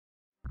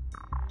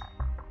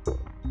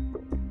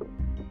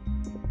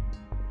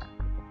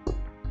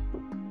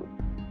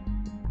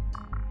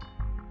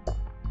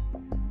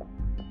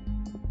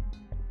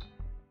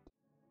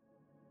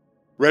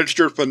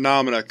Registered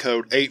Phenomena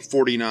Code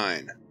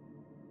 849.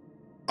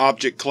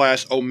 Object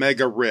Class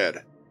Omega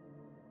Red.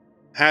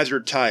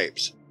 Hazard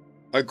Types: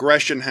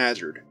 Aggression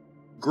Hazard,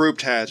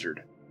 Grouped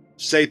Hazard,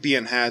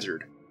 Sapient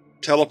Hazard,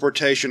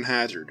 Teleportation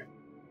Hazard.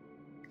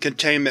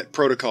 Containment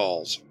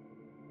Protocols.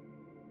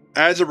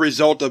 As a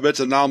result of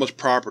its anomalous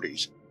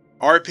properties,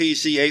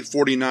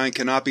 RPC-849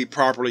 cannot be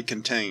properly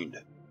contained.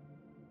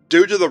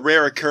 Due to the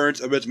rare occurrence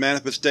of its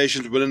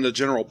manifestations within the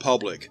general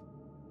public,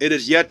 it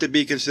is yet to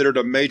be considered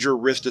a major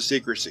risk to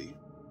secrecy.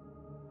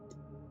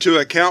 To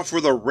account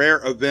for the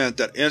rare event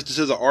that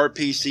instances of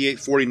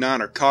RPC-849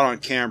 are caught on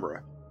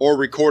camera or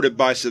recorded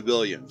by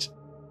civilians,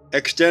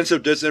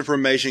 extensive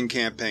disinformation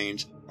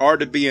campaigns are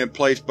to be in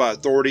place by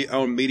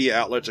Authority-owned media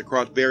outlets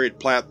across varied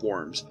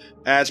platforms,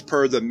 as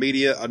per the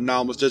Media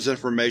Anomalous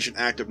Disinformation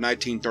Act of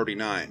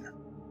 1939.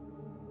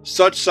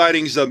 Such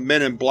sightings of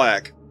Men in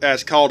Black,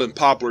 as called in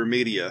popular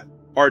media,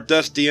 are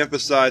thus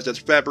de-emphasized as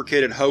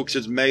fabricated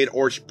hoaxes made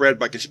or spread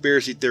by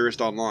conspiracy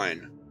theorists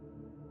online.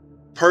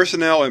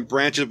 Personnel and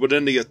branches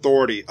within the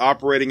Authority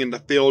operating in the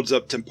fields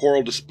of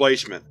temporal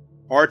displacement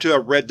are to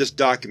have read this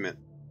document,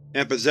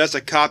 and possess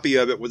a copy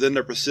of it within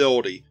their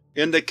facility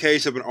in the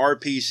case of an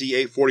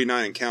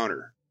RPC-849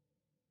 encounter.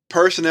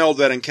 Personnel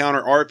that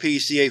encounter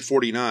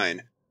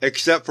RPC-849,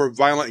 except for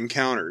violent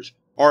encounters,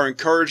 are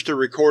encouraged to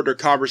record their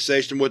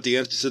conversation with the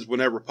instances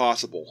whenever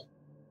possible.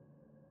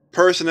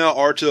 Personnel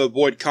are to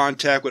avoid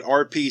contact with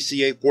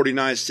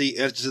RPC-849-C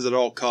instances at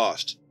all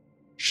costs.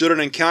 Should an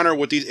encounter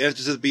with these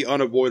instances be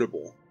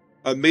unavoidable,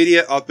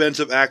 immediate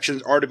offensive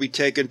actions are to be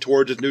taken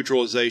towards its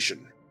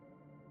neutralization.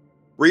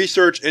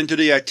 Research into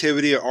the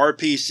activity of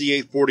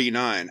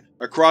RPC-849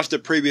 across the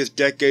previous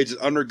decades is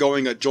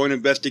undergoing a joint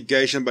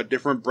investigation by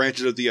different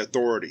branches of the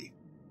Authority,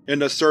 in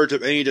the search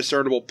of any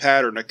discernible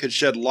pattern that could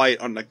shed light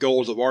on the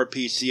goals of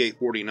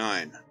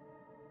RPC-849.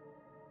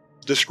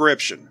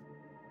 Description: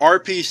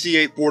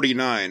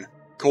 RPC-849,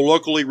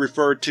 colloquially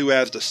referred to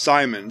as the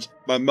Simons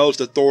by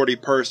most Authority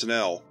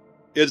personnel,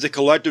 is the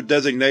collective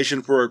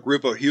designation for a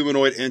group of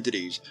humanoid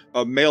entities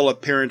of male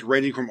appearance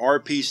ranging from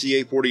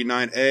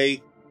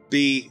RPC-849-A,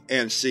 B,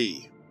 and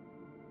C.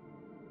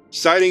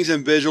 Sightings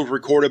and visuals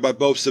recorded by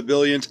both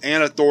civilians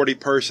and Authority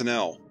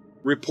personnel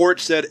report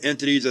said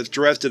entities as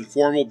dressed in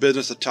formal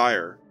business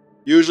attire,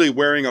 usually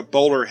wearing a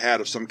bowler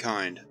hat of some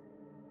kind.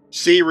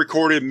 See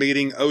Recorded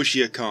Meeting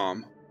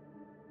Oceacom.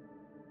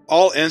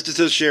 All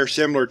instances share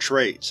similar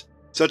traits,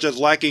 such as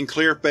lacking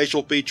clear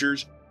facial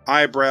features,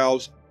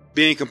 eyebrows,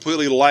 being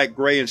completely light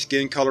gray in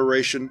skin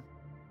coloration,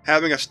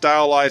 having a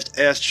stylized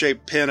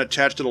S-shaped pin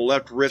attached to the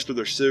left wrist of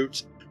their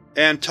suits,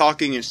 and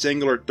talking in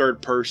singular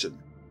third person,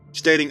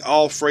 stating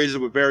all phrases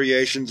with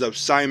variations of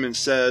Simon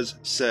says,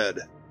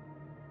 said.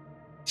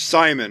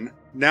 Simon,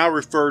 now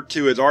referred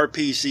to as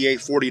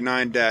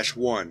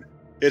RPC-849-1,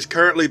 is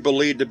currently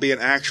believed to be an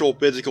actual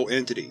physical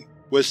entity,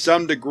 with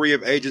some degree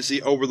of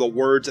agency over the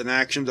words and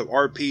actions of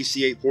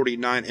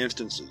RPC-849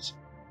 instances.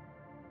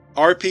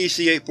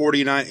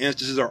 RPC-849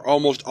 instances are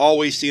almost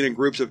always seen in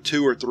groups of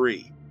 2 or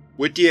 3,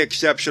 with the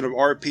exception of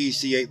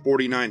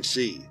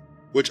RPC-849-C,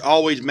 which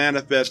always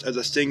manifests as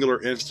a singular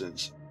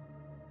instance.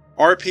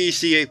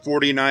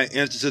 RPC-849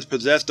 instances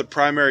possess the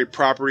primary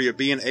property of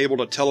being able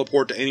to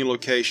teleport to any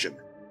location,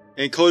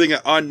 including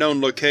an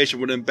unknown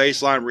location within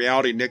baseline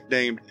reality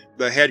nicknamed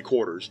the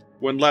Headquarters,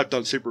 when left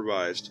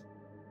unsupervised.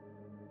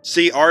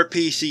 See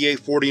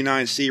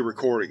RPC-849-C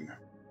recording.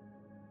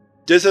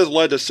 This has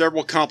led to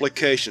several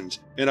complications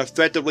in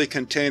effectively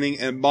containing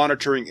and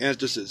monitoring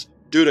instances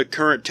due to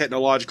current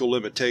technological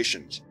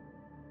limitations.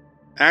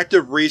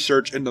 Active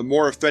research into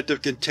more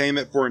effective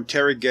containment for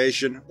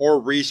interrogation or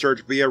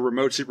research via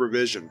remote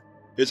supervision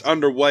is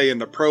underway in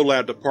the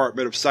ProLab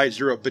department of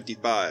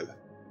Site-055.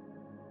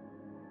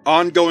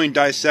 Ongoing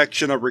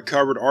dissection of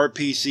recovered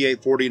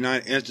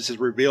RPC-849 instances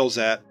reveals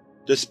that,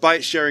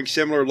 despite sharing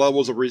similar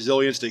levels of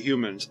resilience to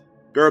humans,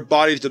 their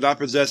bodies do not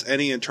possess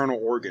any internal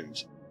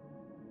organs.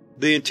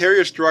 The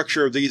interior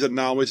structure of these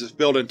anomalies is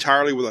filled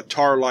entirely with a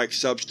tar-like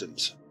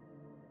substance.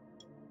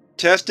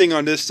 Testing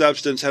on this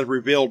substance has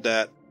revealed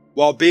that,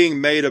 while being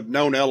made of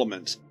known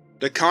elements,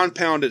 the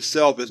compound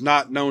itself is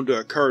not known to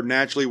occur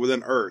naturally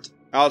within Earth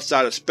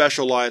outside of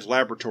specialized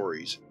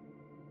laboratories.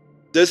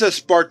 This has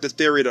sparked the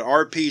theory that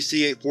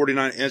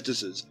RPC-849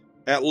 instances,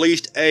 at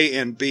least A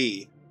and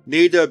B,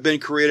 need to have been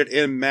created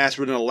en masse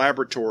within a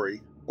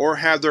laboratory or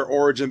have their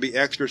origin be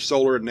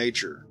extrasolar in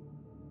nature.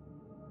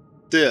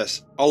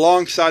 This,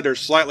 alongside their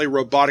slightly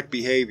robotic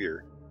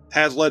behavior,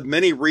 has led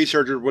many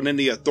researchers within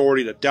the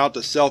Authority to doubt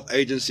the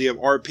self-agency of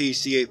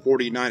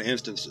RPC-849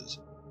 instances.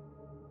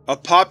 A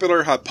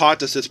popular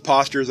hypothesis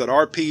postures that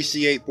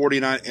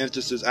RPC-849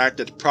 instances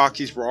act as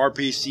proxies for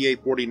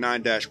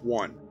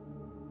RPC-849-1,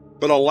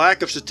 but a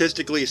lack of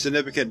statistically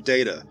significant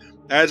data,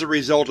 as a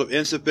result of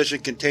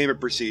insufficient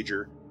containment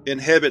procedure,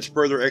 inhibits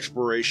further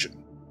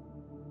exploration.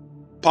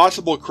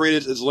 Possible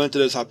credence is lent to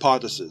this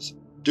hypothesis,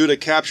 due to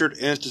captured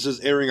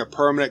instances entering a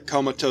permanent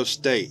comatose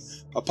state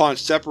upon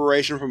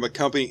separation from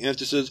accompanying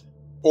instances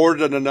or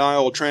the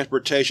denial of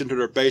transportation to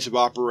their base of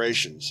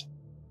operations.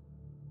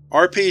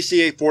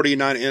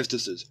 RPC-849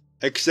 instances,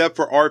 except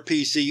for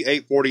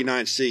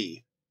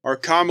RPC-849-C, are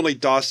commonly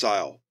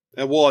docile,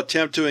 and will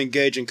attempt to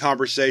engage in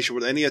conversation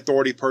with any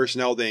Authority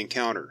personnel they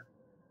encounter,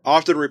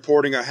 often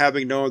reporting of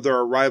having known of their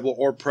arrival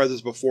or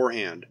presence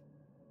beforehand,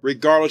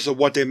 regardless of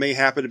what they may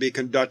happen to be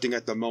conducting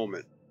at the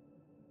moment.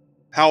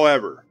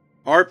 However,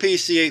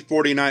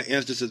 RPC-849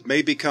 instances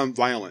may become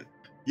violent,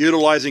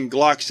 utilizing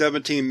Glock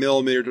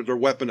 17mm as their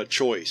weapon of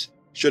choice,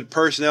 should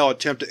personnel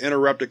attempt to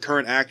interrupt the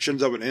current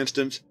actions of an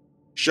instance,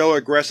 show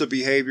aggressive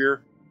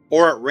behavior,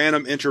 or at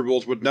random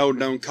intervals with no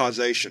known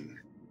causation.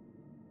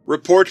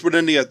 Reports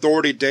within the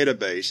Authority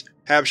database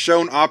have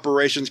shown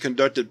operations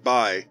conducted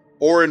by,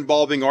 or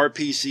involving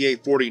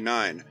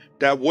RPC-849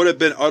 that would have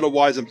been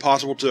otherwise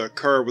impossible to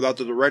occur without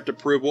the direct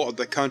approval of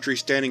the country's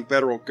standing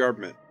federal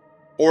government,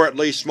 or at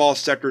least small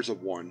sectors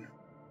of one.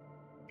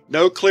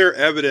 No clear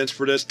evidence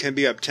for this can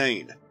be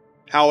obtained,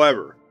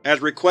 however,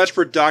 as requests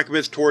for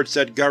documents towards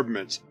said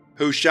governments,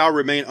 who shall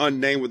remain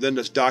unnamed within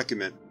this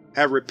document,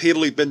 have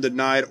repeatedly been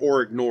denied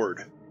or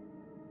ignored.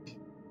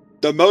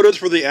 The motives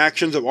for the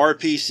actions of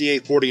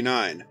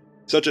RPC-849,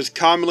 such as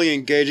commonly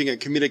engaging in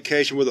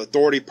communication with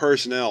Authority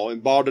personnel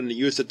involved in the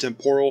use of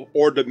temporal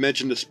or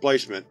dimension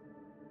displacement,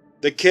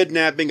 the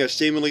kidnapping of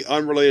seemingly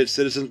unrelated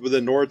citizens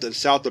within North and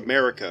South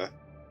America,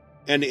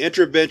 and the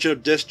intervention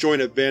of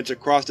disjoint events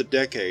across the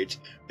decades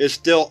is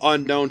still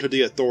unknown to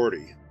the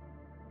Authority.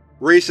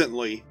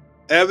 Recently,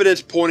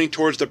 evidence pointing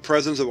towards the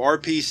presence of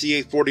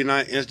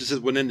RPC-849 instances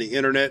within the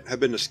Internet have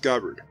been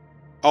discovered,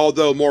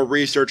 although more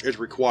research is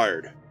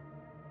required.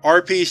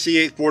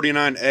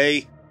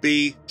 RPC-849-A,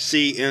 B,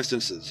 C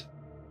instances.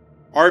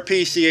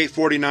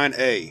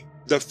 RPC-849-A,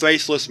 the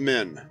Faceless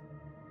Men.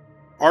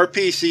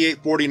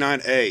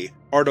 RPC-849-A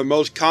are the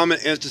most common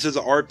instances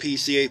of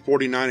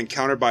RPC-849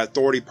 encountered by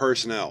Authority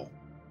personnel,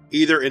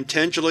 either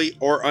intentionally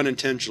or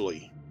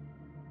unintentionally.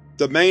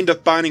 The main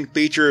defining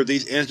feature of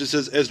these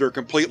instances is their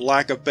complete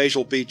lack of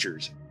facial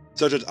features,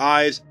 such as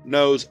eyes,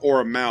 nose,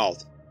 or a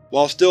mouth,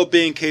 while still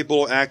being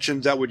capable of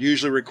actions that would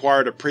usually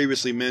require the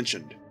previously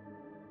mentioned.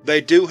 They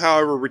do,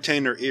 however,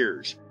 retain their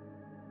ears.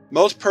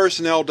 Most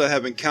personnel that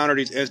have encountered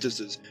these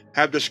instances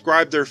have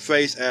described their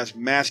face as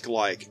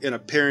mask-like in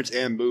appearance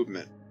and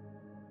movement.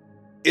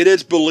 It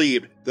is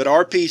believed that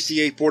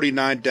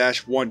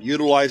RPC-849-1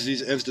 utilizes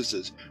these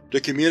instances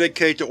to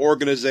communicate to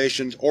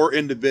organizations or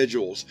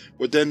individuals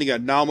within the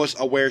anomalous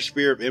aware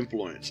sphere of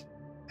influence,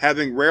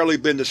 having rarely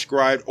been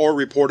described or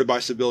reported by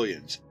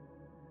civilians.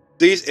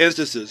 These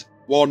instances,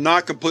 while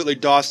not completely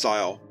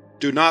docile,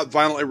 do not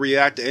violently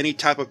react to any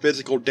type of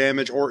physical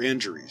damage or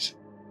injuries.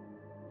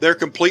 Their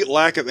complete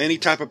lack of any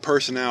type of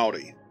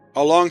personality,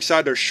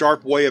 alongside their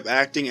sharp way of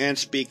acting and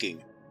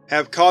speaking,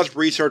 have caused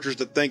researchers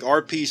to think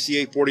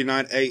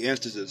RPC-849-A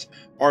instances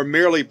are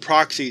merely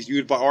proxies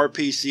used by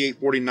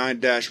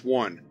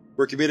RPC-849-1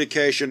 for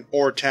communication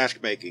or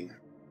task-making.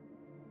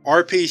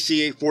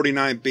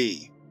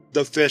 RPC-849-B,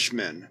 the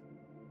Fishmen.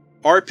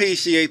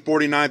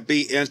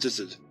 RPC-849-B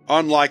instances,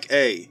 unlike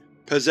A,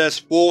 possess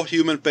full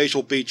human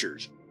facial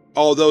features,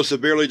 although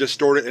severely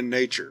distorted in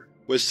nature,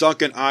 with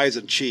sunken eyes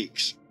and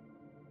cheeks.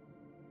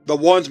 The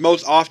ones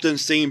most often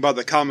seen by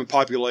the common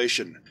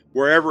population,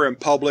 wherever in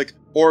public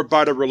or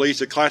by the release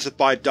of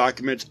classified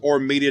documents or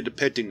media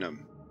depicting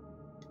them.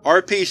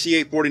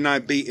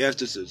 RPC-849-B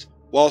instances,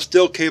 while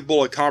still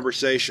capable of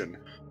conversation,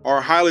 are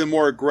highly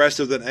more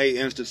aggressive than A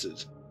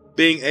instances,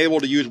 being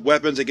able to use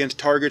weapons against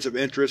targets of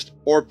interest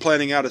or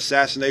planning out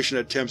assassination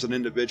attempts on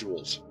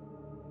individuals.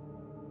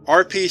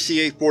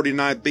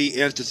 RPC-849-B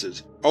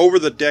instances, over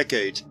the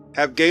decades,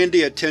 have gained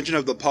the attention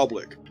of the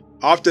public,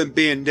 often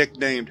being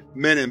nicknamed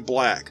Men in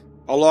Black,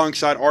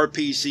 alongside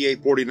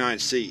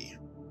RPC-849-C.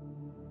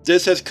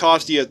 This has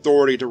caused the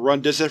Authority to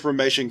run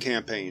disinformation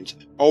campaigns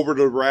over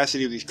the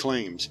veracity of these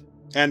claims,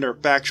 and their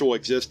factual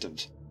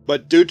existence,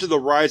 but due to the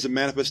rise of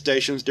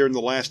manifestations during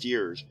the last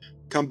years,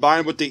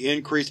 combined with the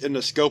increase in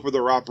the scope of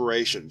their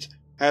operations,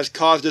 has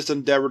caused this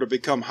endeavor to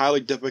become highly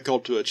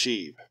difficult to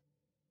achieve.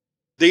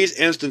 These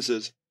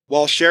instances,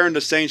 while sharing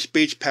the same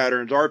speech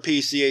patterns as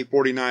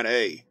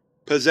RPC-849-A,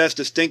 possess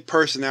distinct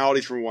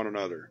personalities from one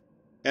another,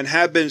 and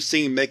have been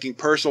seen making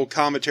personal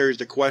commentaries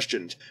to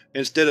questions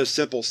instead of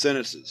simple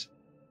sentences.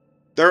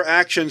 Their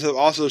actions have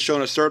also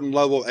shown a certain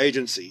level of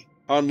agency,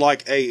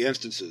 unlike A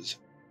instances.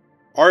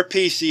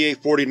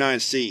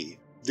 RPC-849-C,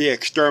 the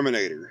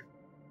Exterminator.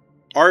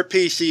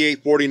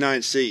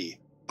 RPC-849-C,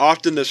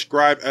 often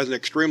described as an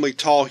extremely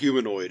tall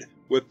humanoid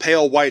with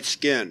pale white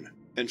skin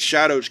and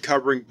shadows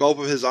covering both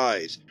of his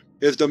eyes,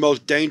 is the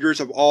most dangerous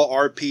of all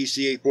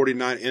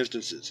RPC-849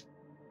 instances,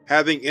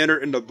 having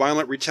entered into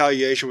violent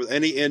retaliation with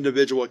any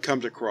individual it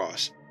comes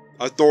across,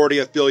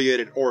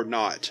 Authority-affiliated or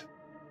not.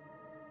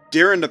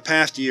 During the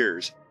past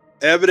years,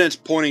 evidence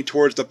pointing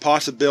towards the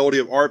possibility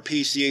of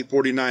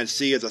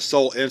RPC-849-C as a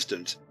sole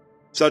instance,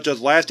 such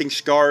as lasting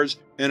scars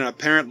and an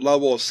apparent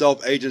level of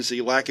self-agency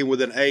lacking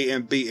within A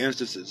and B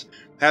instances,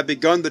 have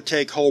begun to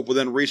take hold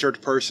within research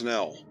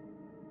personnel.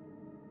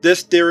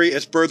 This theory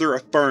is further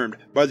affirmed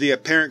by the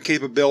apparent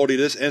capability of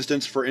this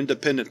instance for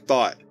independent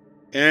thought,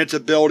 and its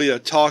ability to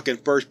talk in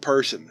first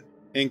person,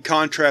 in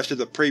contrast to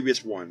the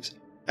previous ones,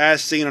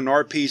 as seen on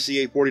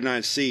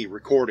RPC-849-C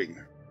recording.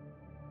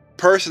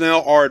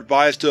 Personnel are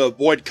advised to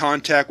avoid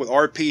contact with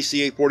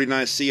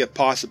RPC-849-C if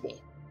possible,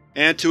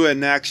 and to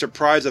enact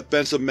surprise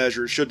offensive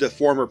measures should the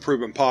former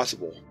prove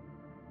impossible.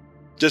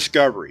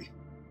 Discovery: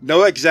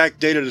 no exact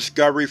date of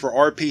discovery for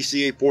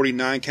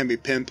RPC-849 can be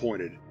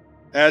pinpointed,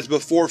 as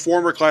before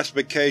former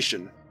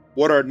classification,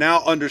 what are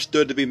now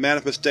understood to be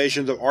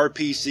manifestations of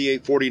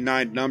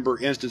RPC-849 number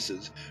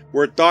instances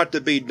were thought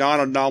to be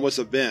non-anomalous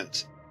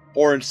events,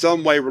 or in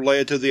some way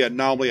related to the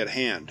anomaly at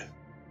hand.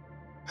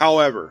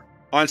 However,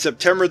 on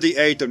September 8,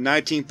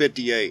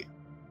 1958,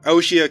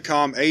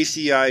 Oceacom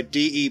ACI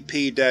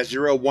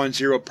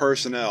DEP-010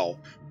 personnel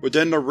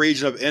within the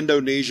region of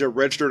Indonesia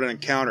registered an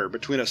encounter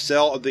between a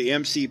cell of the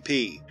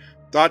MCP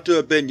thought to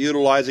have been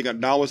utilizing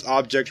anomalous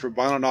objects for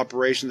violent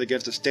operations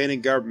against the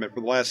standing government for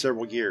the last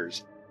several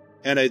years,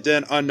 and a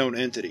then unknown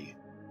entity.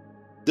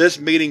 This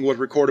meeting was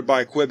recorded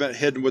by equipment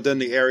hidden within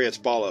the area as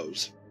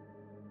follows.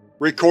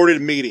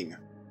 Recorded meeting,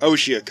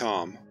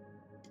 Oceacom.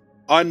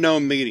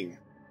 Unknown meeting,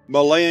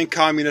 Malayan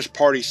Communist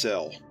Party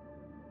Cell.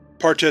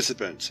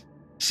 Participants: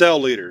 Cell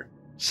Leader,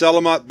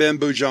 Selamat bin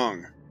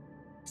Bujang.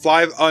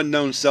 5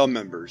 unknown cell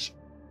members.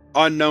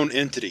 Unknown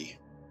entity.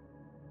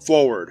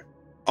 Forward: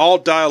 all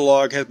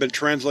dialogue has been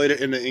translated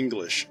into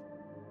English.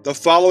 The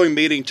following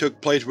meeting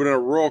took place within a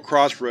rural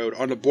crossroad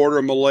on the border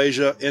of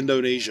Malaysia,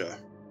 Indonesia.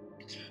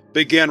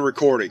 Begin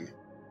recording.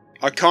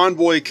 A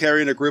convoy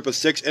carrying a group of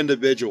 6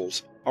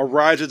 individuals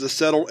arrives at the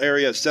settled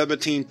area at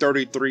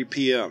 17:33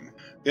 p.m.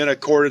 in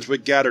accordance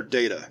with gathered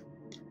data.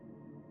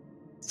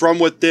 From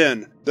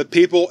within, the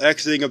people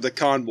exiting of the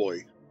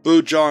convoy,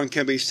 Bujang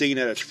can be seen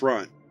at its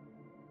front.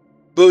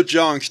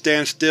 Bujang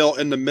stands still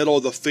in the middle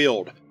of the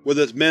field, with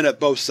his men at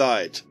both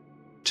sides.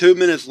 2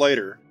 minutes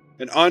later,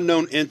 an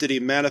unknown entity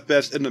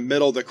manifests in the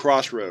middle of the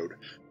crossroad,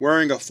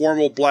 wearing a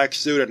formal black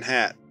suit and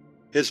hat.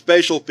 His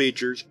facial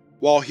features,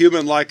 while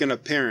human-like in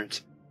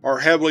appearance, are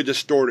heavily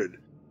distorted,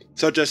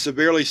 such as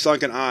severely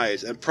sunken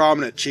eyes and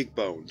prominent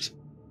cheekbones.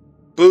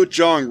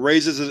 Bujang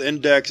raises his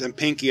index and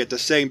pinky at the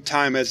same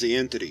time as the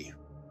entity.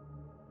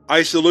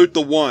 I salute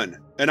the One,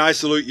 and I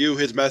salute you,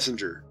 his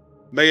messenger.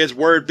 May his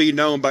word be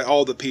known by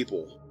all the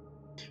people.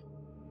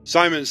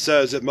 Simon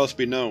says it must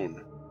be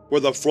known, for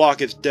the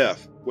flock is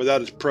deaf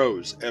without its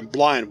prose, and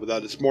blind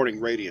without its morning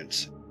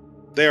radiance.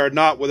 They are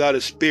not without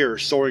his spear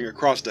soaring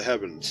across the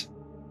heavens.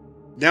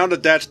 Now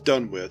that that's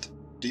done with,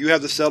 do you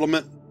have the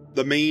settlement,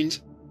 the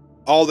means,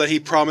 all that he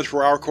promised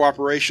for our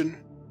cooperation?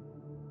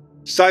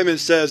 Simon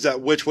says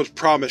that which was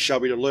promised shall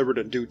be delivered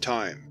in due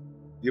time.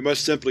 You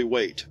must simply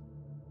wait.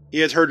 He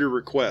has heard your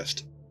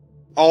request.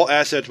 All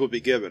assets will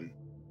be given.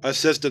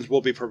 Assistance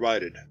will be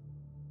provided.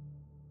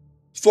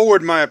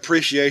 Forward my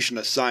appreciation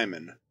to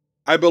Simon.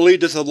 I believe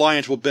this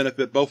alliance will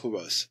benefit both of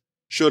us,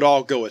 should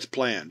all go as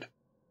planned.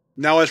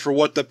 Now as for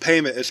what the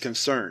payment is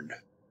concerned.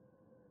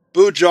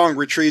 Bujang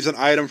retrieves an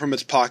item from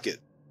his pocket.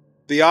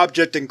 The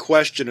object in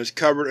question is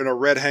covered in a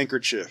red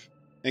handkerchief,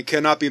 and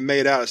cannot be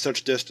made out at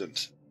such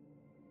distance.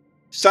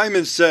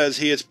 Simon says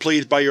he is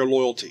pleased by your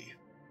loyalty.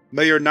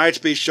 May your nights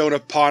be shone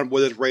upon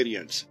with its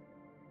radiance.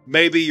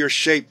 Maybe your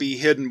shape be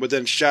hidden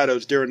within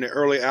shadows during the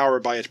early hour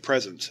by its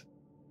presence.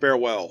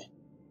 Farewell.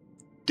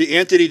 The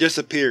entity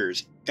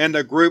disappears, and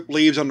the group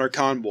leaves on their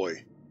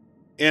convoy.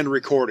 End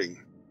recording.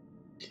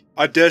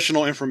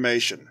 Additional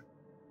information.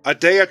 A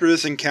day after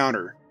this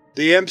encounter,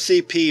 the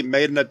MCP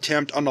made an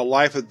attempt on the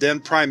life of then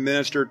Prime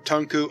Minister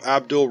Tunku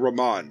Abdul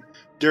Rahman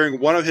during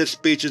one of his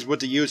speeches with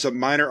the use of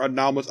minor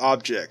anomalous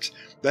objects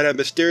that had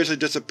mysteriously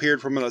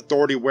disappeared from an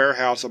Authority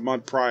warehouse a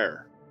month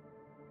prior.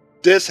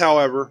 This,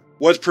 however,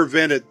 was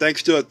prevented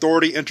thanks to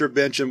Authority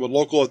intervention with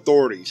local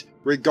authorities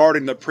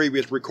regarding the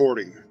previous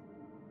recording.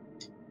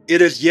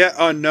 It is yet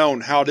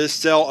unknown how this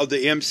cell of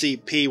the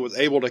MCP was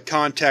able to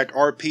contact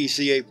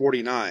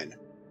RPC-849,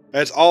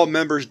 as all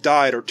members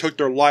died or took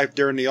their life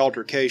during the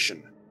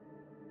altercation.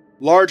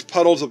 Large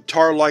puddles of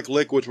tar-like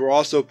liquids were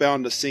also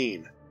found in the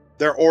scene.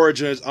 Their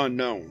origin is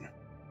unknown.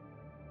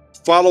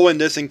 Following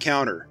this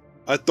encounter,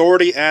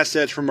 Authority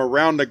assets from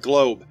around the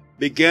globe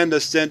began to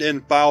send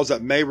in files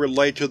that may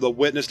relate to the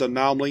witnessed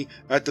anomaly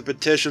at the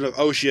petition of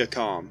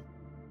Oceacom,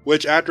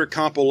 which after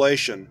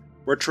compilation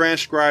were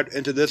transcribed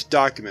into this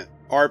document,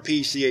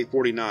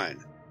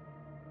 RPC-849.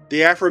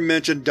 The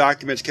aforementioned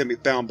documents can be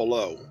found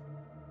below.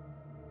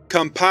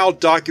 Compiled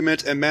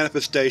Documents and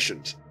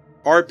Manifestations,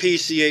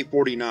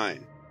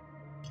 RPC-849.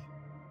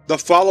 The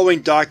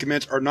following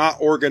documents are not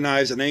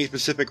organized in any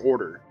specific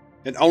order,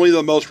 and only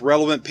the most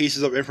relevant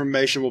pieces of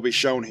information will be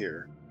shown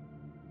here.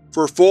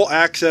 For full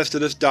access to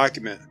this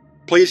document,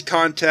 please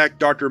contact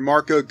Dr.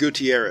 Marco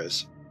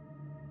Gutierrez.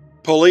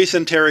 Police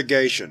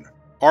Interrogation,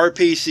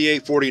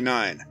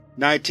 RPC-849,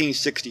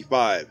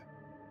 1965.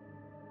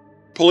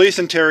 Police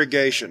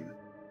Interrogation,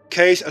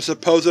 Case of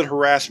Supposed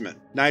Harassment,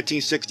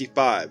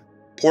 1965,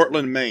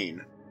 Portland,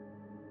 Maine.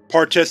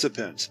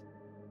 Participants: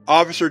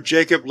 Officer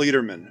Jacob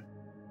Lederman,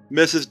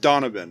 Mrs.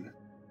 Donovan.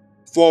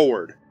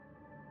 Forward: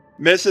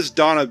 Mrs.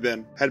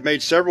 Donovan had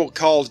made several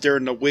calls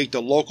during the week to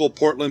local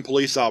Portland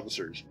police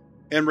officers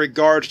in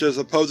regards to a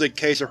supposed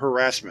case of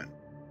harassment,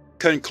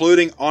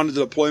 concluding on the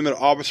deployment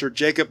of Officer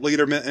Jacob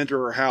Lederman into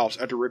her house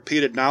after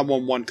repeated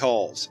 911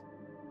 calls.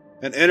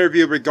 An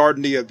interview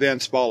regarding the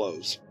events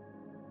follows.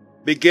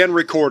 Begin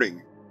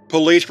recording.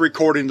 Police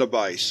recording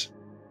device.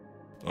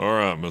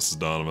 Alright, Mrs.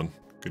 Donovan.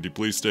 Could you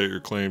please state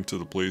your claim to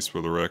the police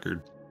for the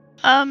record?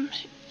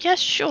 Yes,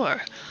 sure.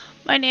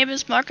 My name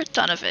is Margaret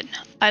Donovan.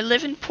 I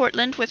live in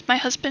Portland with my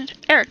husband,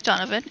 Eric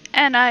Donovan,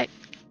 and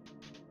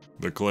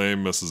The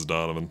claim, Mrs.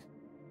 Donovan.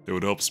 It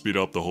would help speed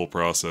up the whole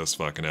process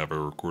if I can have it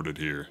recorded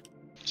here.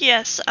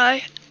 Yes,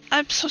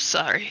 I'm so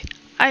sorry.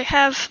 I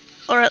have,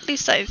 or at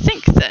least I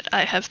think that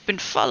I have been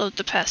followed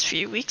the past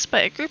few weeks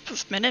by a group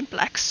of men in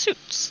black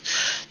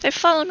suits. They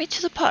follow me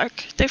to the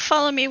park. They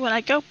follow me when I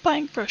go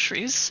buying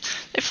groceries.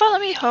 They follow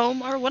me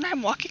home or when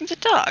I'm walking the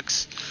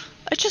dogs.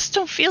 I just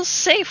don't feel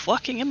safe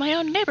walking in my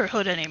own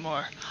neighborhood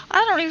anymore.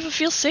 I don't even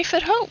feel safe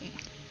at home.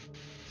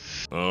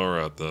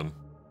 Alright then.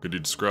 Could you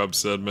describe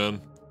said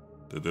men?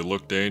 Did they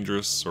look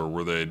dangerous, or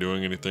were they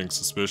doing anything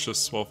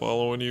suspicious while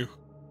following you?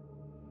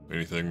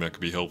 Anything that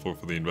could be helpful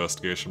for the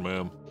investigation,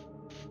 ma'am?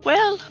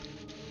 Well,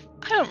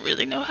 I don't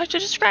really know how to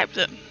describe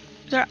them.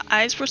 Their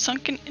eyes were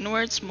sunken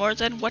inwards more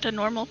than what a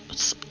normal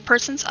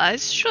person's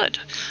eyes should.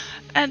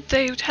 And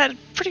they had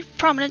pretty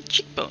prominent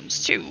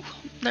cheekbones, too.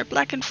 Their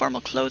black and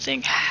formal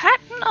clothing, hat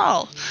and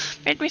all,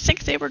 made me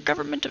think they were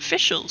government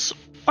officials,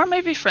 or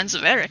maybe friends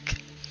of Eric.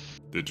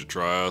 Did you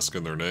try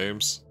asking their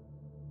names?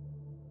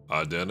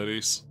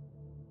 Identities?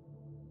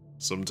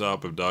 Some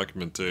type of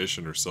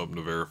documentation or something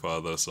to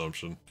verify the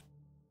assumption?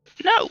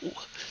 No,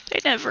 they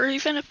never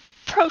even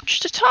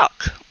approached to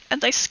talk, and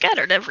they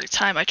scattered every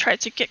time I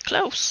tried to get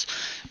close,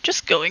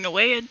 just going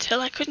away until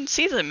I couldn't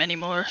see them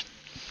anymore.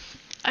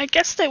 I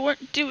guess they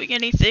weren't doing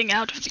anything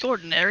out of the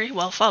ordinary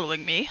while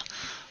following me,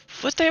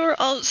 but they were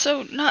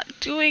also not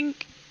doing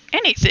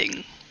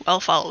anything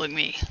while following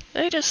me.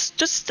 They just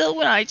stood still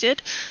when I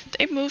did,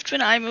 they moved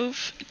when I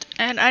moved,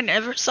 and I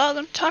never saw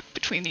them talk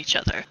between each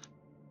other.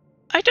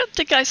 I don't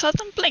think I saw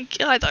them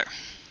blink either.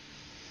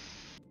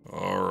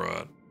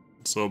 Alright.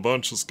 So a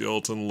bunch of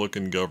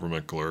skeleton-looking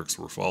government clerks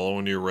were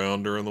following you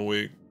around during the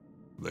week?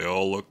 They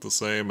all look the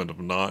same and have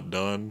not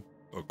done,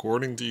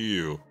 according to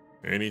you,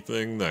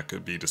 anything that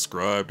could be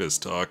described as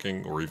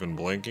talking or even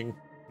blinking?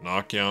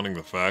 Not counting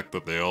the fact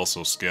that they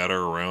also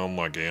scatter around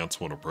like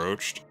ants when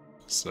approached?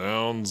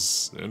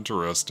 Sounds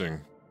interesting,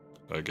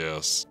 I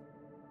guess.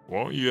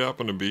 Won't you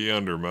happen to be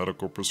under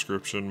medical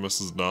prescription,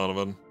 Mrs.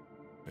 Donovan?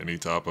 Any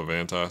type of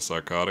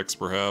antipsychotics,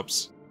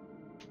 perhaps?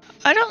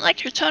 I don't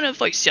like your tone of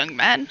voice, young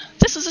man.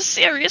 This is a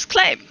serious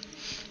claim.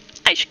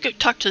 I should go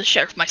talk to the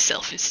sheriff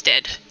myself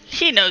instead.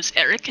 He knows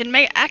Eric and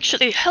may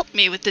actually help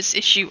me with this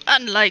issue,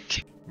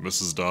 unlike—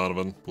 Mrs.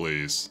 Donovan,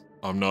 please.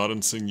 I'm not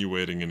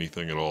insinuating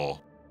anything at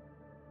all.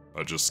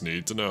 I just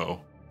need to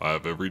know. I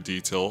have every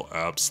detail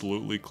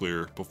absolutely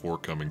clear before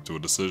coming to a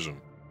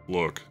decision.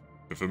 Look,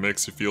 if it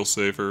makes you feel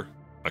safer,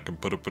 I can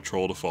put a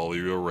patrol to follow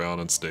you around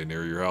and stay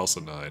near your house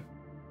at night.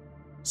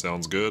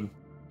 Sounds good?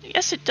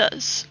 Yes, it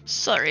does.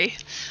 Sorry.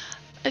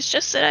 It's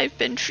just that I've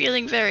been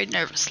feeling very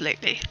nervous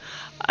lately.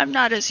 I'm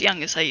not as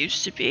young as I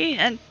used to be,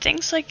 and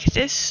things like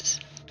this,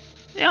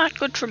 they're not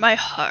good for my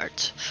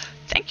heart.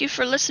 Thank you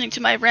for listening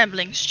to my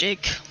ramblings,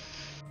 Jake.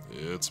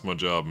 It's my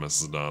job,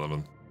 Mrs.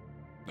 Donovan.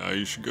 Now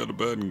you should go to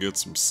bed and get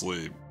some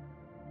sleep.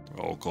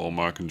 I'll call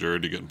Mike and Jerry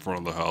to get in front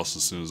of the house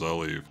as soon as I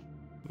leave.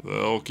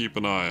 They'll keep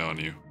an eye on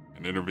you,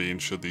 and intervene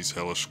should these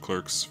hellish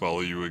clerks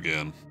follow you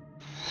again.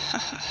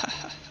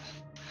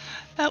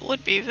 That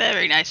would be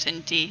very nice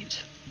indeed.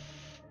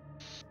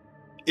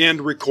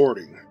 End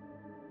recording.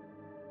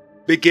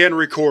 Begin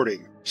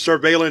recording.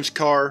 Surveillance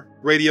car,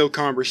 radio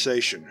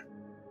conversation.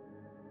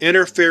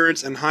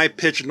 Interference and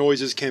high-pitched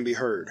noises can be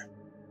heard.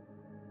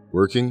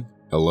 Working?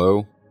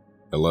 Hello?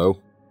 Hello?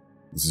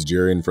 This is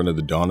Jerry in front of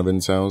the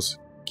Donovan's house.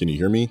 Can you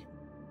hear me?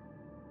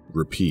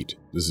 Repeat.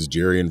 This is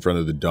Jerry in front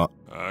of the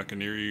I can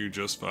hear you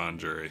just fine,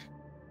 Jerry.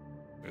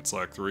 It's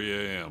like 3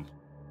 a.m.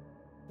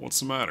 What's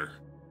the matter?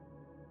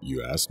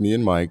 You asked me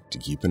and Mike to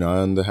keep an eye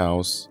on the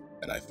house,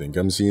 and I think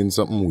I'm seeing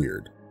something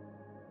weird.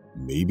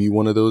 Maybe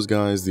one of those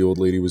guys the old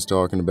lady was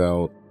talking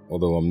about,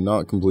 although I'm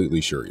not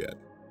completely sure yet.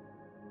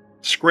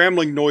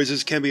 Scrambling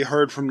noises can be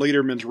heard from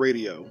Lederman's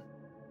radio.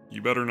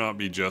 You better not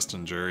be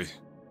jesting, Jerry.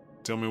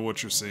 Tell me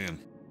what you're seeing.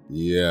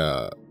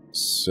 Yeah,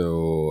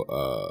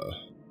 so,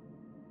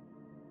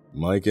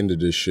 Mike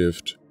ended his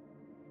shift,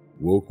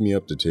 woke me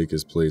up to take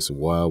his place a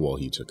while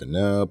he took a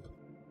nap.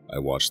 I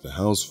watched the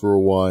house for a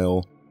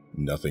while.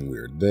 Nothing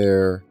weird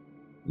there.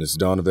 Miss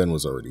Donovan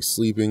was already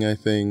sleeping, I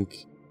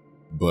think.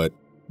 But,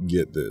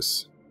 get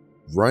this.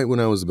 Right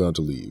when I was about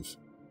to leave,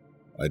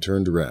 I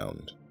turned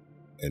around,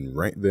 and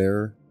right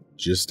there,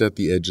 just at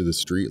the edge of the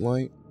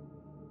streetlight,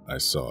 I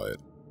saw it.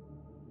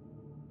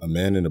 A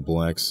man in a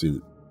black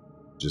suit,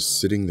 just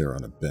sitting there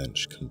on a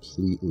bench,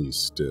 completely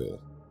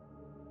still.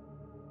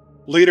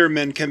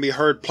 Lederman can be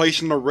heard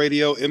placing the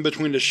radio in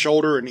between the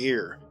shoulder and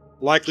ear,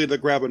 likely to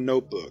grab a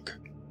notebook.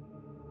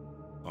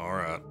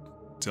 Alright,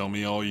 Tell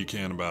me all you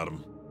can about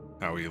him.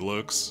 How he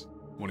looks,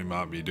 what he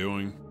might be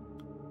doing,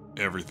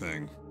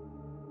 everything.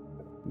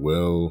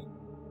 Well,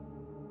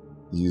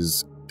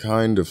 he's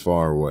kinda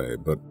far away,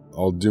 but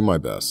I'll do my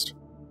best.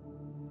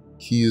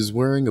 He is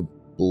wearing a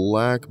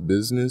black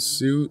business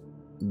suit,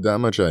 that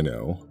much I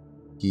know.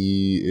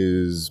 He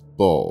is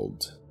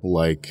bald,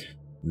 like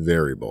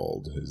very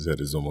bald. His head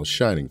is almost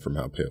shining from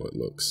how pale it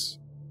looks.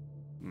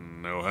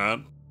 No hat?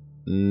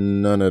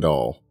 None at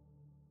all.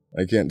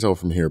 I can't tell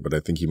from here, but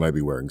I think he might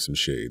be wearing some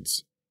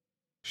shades.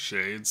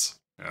 Shades?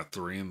 At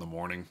 3 in the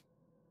morning?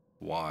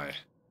 Why?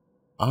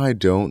 I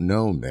don't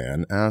know,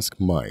 man. Ask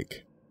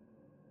Mike.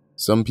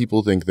 Some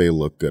people think they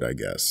look good, I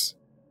guess.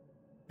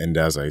 And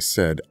as I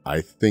said,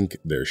 I think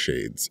they're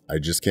shades. I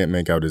just can't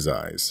make out his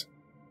eyes.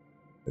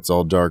 It's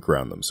all dark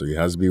around them, so he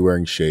has to be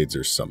wearing shades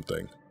or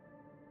something.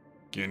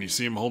 Can you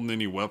see him holding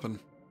any weapon?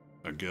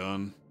 A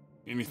gun?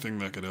 Anything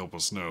that could help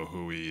us know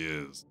who he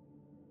is?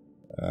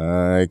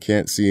 I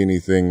can't see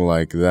anything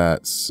like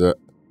that, so...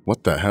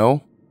 What the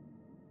hell?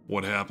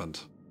 What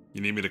happened?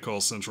 You need me to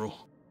call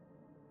Central?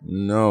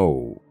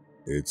 No,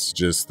 it's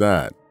just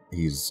that.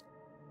 He's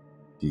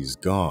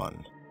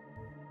gone.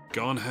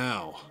 Gone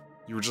how?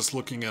 You were just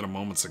looking at him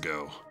moments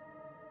ago.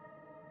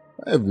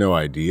 I have no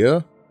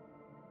idea.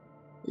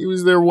 He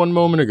was there 1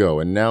 moment ago,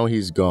 and now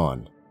he's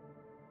gone.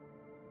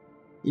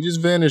 He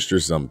just vanished or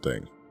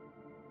something.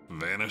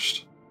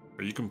 Vanished?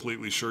 Are you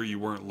completely sure you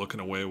weren't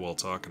looking away while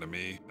talking to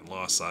me and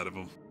lost sight of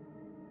him?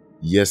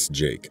 Yes,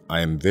 Jake,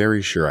 I am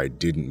very sure I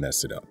didn't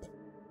mess it up.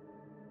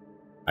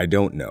 I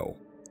don't know.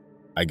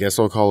 I guess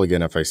I'll call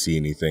again if I see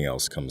anything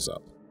else comes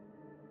up.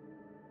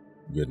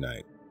 Good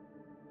night.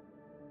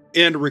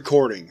 End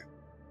recording.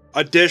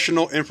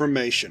 Additional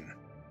information.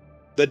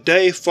 The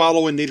day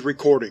following these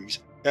recordings,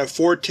 at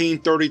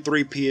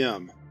 14:33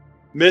 p.m.,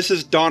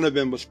 Mrs.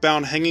 Donovan was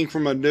found hanging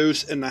from a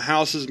noose in the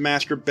house's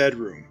master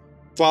bedroom,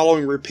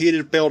 following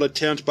repeated failed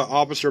attempts by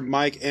Officer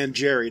Mike and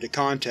Jerry to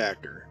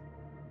contact her.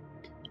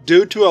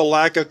 Due to a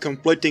lack of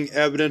conflicting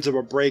evidence of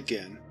a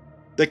break-in,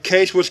 the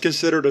case was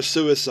considered a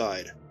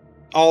suicide,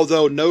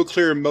 although no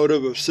clear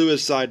motive of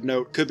suicide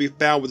note could be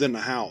found within the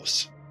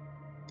house.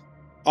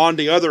 On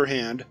the other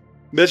hand,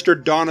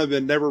 Mr.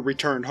 Donovan never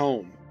returned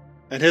home,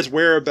 and his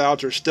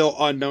whereabouts are still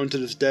unknown to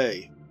this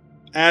day,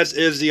 as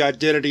is the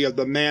identity of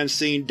the man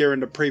seen during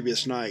the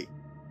previous night.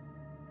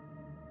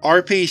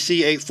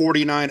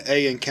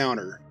 RPC-849A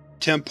Encounter.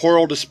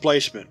 Temporal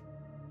Displacement.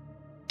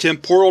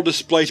 Temporal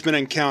Displacement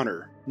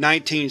Encounter,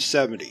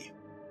 1970.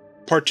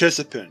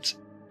 Participants: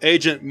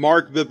 Agent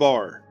Mark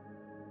Vivar.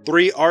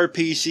 3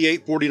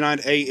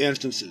 RPC-849A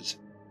instances,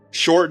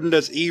 shortened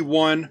as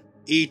E1,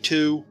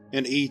 E2,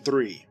 and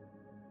E3.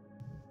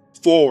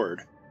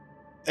 Forward.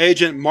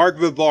 Agent Mark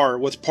Vivar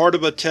was part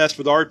of a test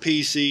with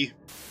RPC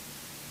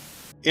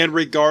in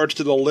regards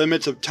to the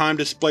limits of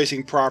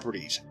time-displacing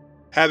properties,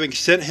 having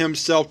sent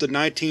himself to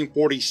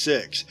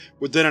 1946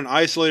 within an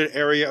isolated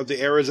area of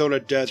the Arizona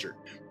desert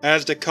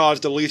as to cause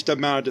the least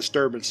amount of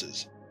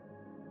disturbances.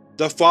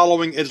 The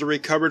following is the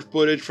recovered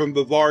footage from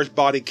Vivar's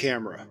body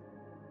camera.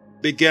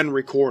 Begin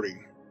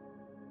recording.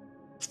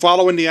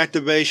 Following the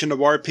activation of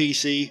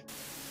RPC,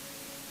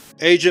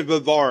 Agent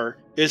Vivar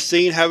is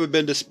seen having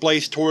been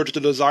displaced towards the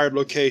desired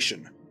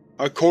location,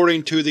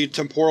 according to the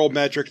temporal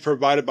metrics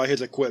provided by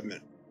his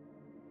equipment.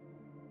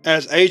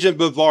 As Agent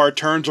Vivar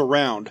turns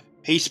around,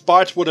 he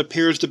spots what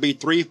appears to be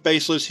 3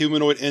 faceless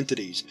humanoid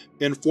entities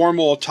in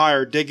formal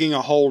attire digging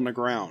a hole in the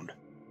ground.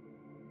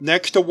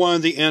 Next to one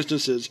of the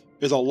instances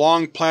is a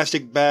long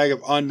plastic bag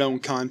of unknown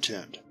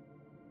content.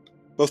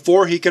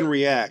 Before he can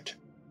react,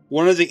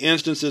 one of the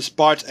instances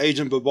spots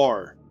Agent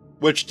Vivar,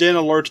 which then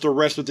alerts the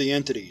rest of the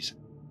entities,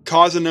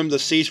 causing them to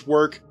cease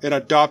work and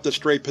adopt a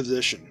straight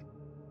position.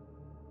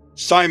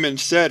 Simon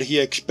said he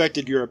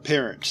expected your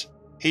appearance.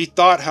 He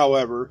thought,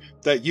 however,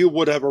 that you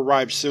would have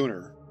arrived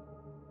sooner.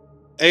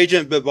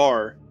 Agent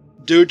Vivar,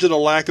 due to the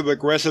lack of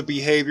aggressive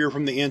behavior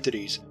from the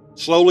entities,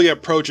 slowly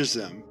approaches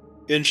them,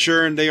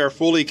 ensuring they are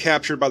fully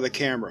captured by the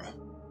camera.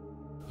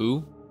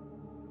 Who?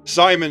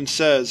 Simon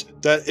says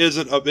that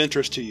isn't of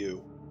interest to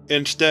you.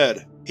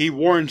 Instead, he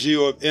warns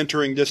you of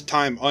entering this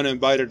time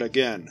uninvited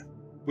again.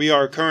 We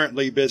are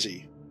currently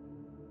busy.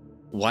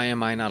 Why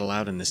am I not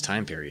allowed in this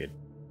time period?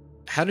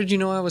 How did you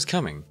know I was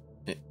coming?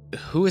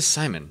 Who is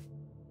Simon?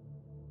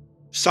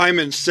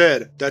 Simon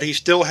said that he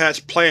still has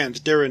plans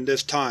during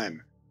this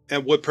time,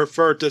 and would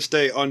prefer to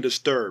stay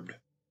undisturbed.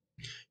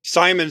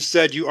 Simon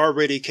said you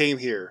already came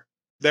here.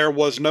 There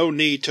was no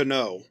need to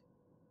know.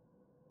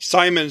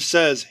 Simon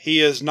says he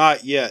is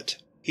not yet.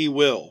 He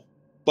will.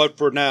 But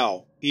for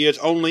now, he is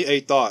only a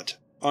thought,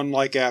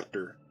 unlike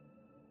after.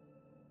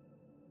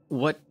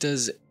 What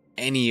does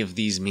any of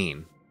these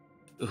mean?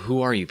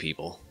 Who are you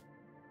people?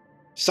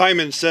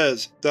 Simon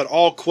says that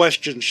all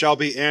questions shall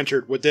be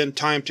answered within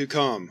time to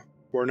come,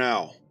 for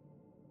now.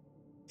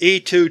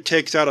 E2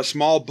 takes out a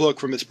small book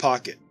from his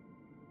pocket.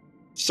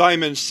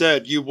 Simon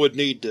said you would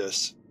need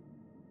this.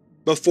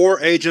 Before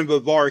Agent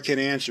Vivar can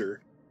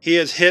answer, he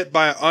is hit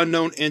by an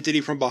unknown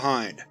entity from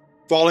behind,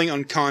 falling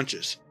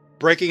unconscious,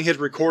 breaking his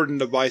recording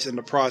device in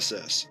the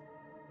process.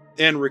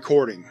 End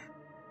recording.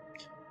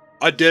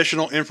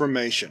 Additional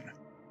information.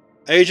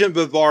 Agent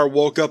Vivar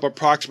woke up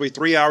approximately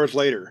 3 hours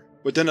later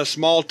within a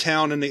small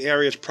town in the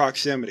area's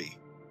proximity,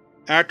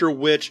 after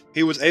which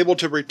he was able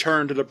to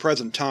return to the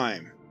present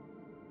time.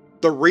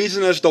 The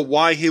reason as to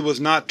why he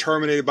was not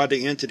terminated by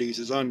the entities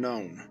is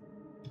unknown.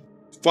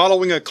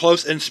 Following a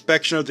close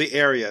inspection of the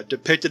area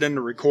depicted in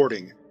the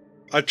recording,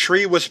 a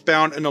tree was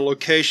found in the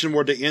location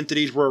where the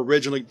entities were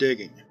originally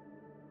digging.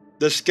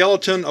 The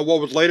skeleton of what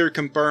was later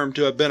confirmed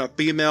to have been a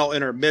female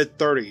in her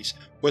mid-30s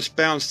was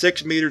found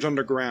 6 meters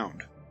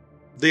underground.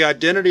 The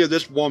identity of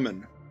this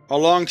woman,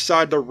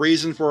 alongside the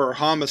reason for her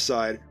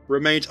homicide,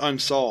 remains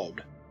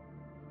unsolved.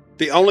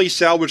 The only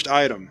salvaged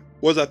item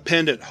was a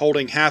pendant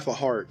holding half a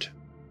heart.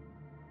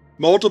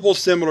 Multiple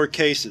similar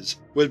cases,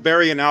 with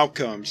varying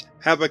outcomes,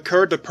 have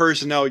occurred to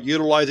personnel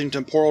utilizing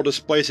temporal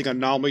displacing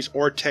anomalies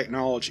or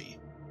technology,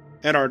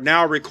 and are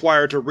now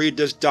required to read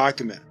this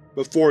document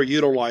before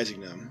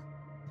utilizing them.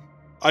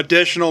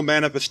 Additional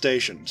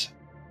manifestations.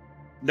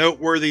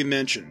 Noteworthy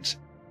mentions.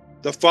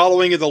 The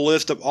following is a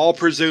list of all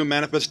presumed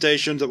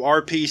manifestations of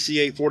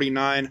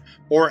RPC-849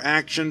 or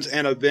actions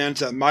and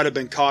events that might have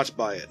been caused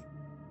by it.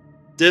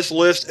 This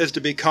list is to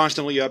be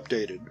constantly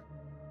updated.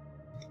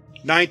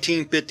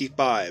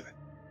 1955.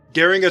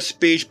 During a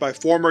speech by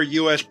former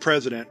U.S.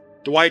 President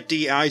Dwight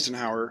D.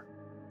 Eisenhower,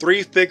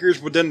 3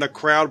 figures within the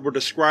crowd were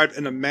described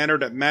in a manner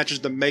that matches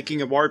the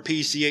making of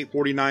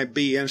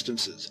RPC-849-B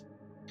instances.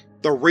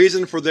 The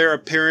reason for their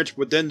appearance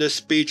within this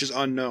speech is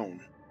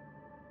unknown.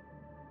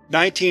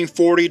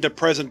 1940 to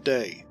present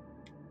day.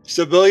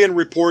 Civilian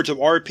reports of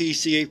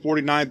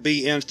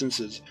RPC-849-B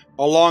instances,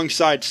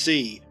 alongside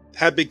C,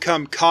 have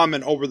become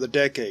common over the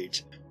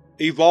decades,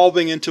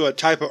 evolving into a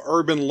type of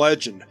urban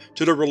legend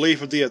to the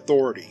relief of the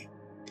Authority.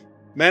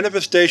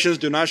 Manifestations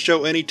do not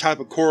show any type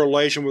of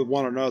correlation with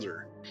one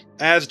another,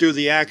 as do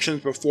the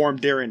actions performed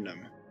during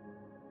them.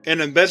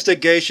 An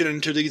investigation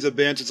into these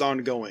events is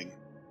ongoing.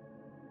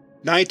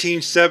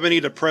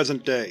 1970 to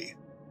present day.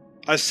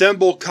 A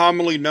symbol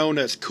commonly known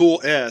as Cool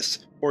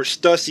S or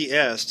Stussy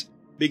S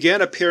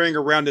began appearing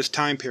around this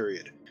time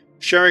period,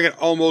 sharing an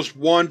almost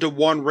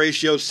 1-to-1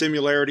 ratio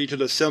similarity to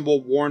the symbol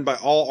worn by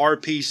all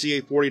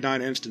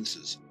RPC-849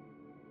 instances.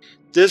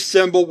 This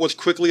symbol was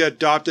quickly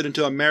adopted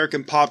into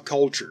American pop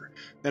culture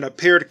and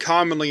appeared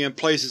commonly in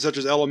places such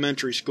as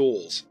elementary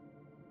schools.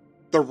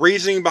 The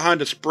reasoning behind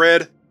the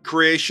spread,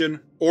 creation,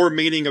 or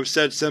meaning of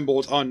said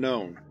symbol is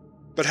unknown,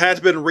 but has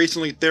been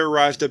recently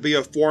theorized to be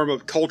a form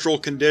of cultural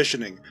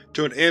conditioning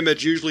to an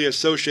image usually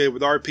associated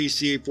with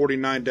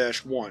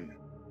RPC-849-1.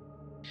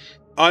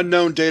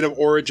 Unknown date of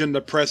origin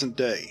to present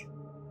day.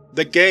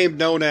 The game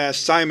known as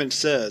Simon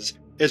Says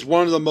is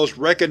one of the most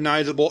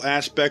recognizable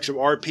aspects of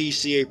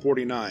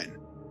RPC-849.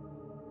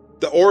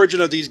 The origin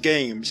of these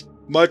games,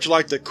 much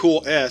like the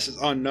Cool S, is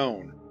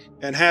unknown,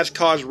 and has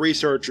caused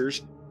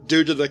researchers,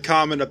 due to the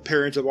common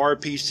appearance of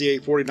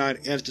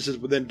RPC-849 instances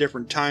within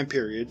different time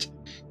periods,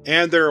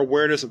 and their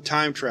awareness of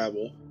time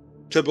travel,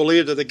 to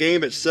believe that the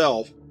game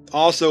itself,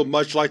 also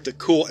much like the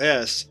Cool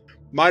S,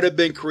 might have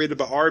been created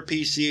by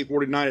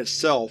RPC-849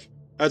 itself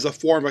as a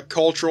form of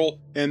cultural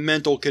and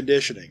mental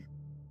conditioning,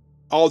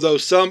 although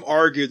some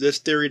argue this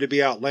theory to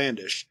be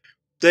outlandish,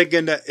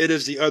 thinking that it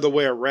is the other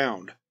way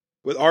around,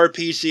 with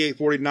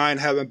RPC-849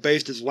 having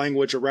based its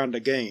language around the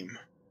game.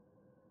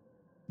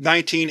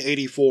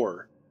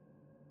 1984.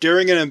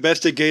 During an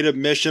investigative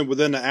mission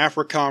within the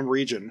AFRICOM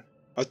region,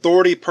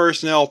 Authority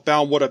personnel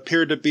found what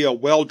appeared to be a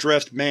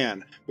well-dressed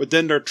man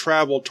within their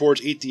travel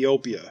towards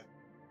Ethiopia.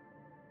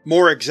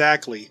 More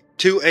exactly,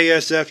 2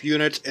 ASF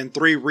units and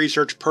 3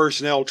 research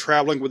personnel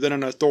traveling within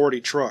an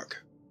Authority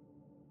truck.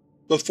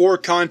 Before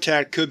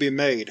contact could be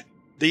made,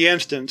 the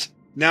instance,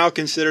 now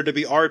considered to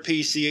be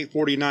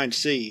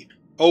RPC-849-C,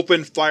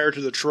 opened fire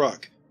to the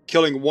truck,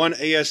 killing 1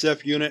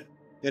 ASF unit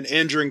and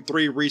injuring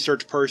 3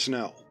 research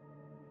personnel.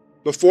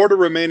 Before the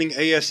remaining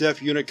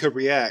ASF unit could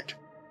react,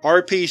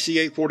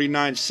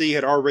 RPC-849-C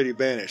had already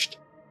vanished.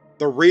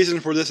 The reason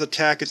for this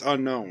attack is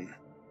unknown.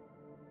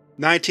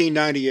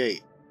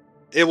 1998.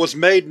 It was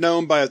made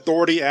known by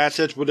Authority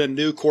assets within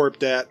New Corp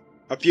that,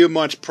 a few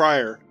months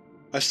prior,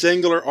 a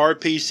singular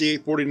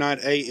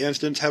RPC-849-A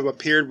instance have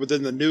appeared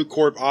within the New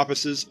Corp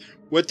offices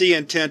with the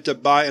intent to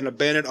buy an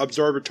abandoned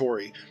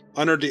observatory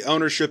under the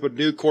ownership of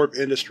New Corp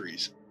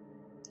Industries.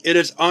 It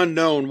is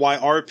unknown why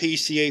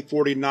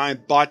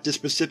RPC-849 bought this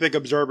specific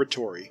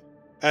observatory,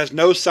 as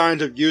no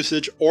signs of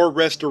usage or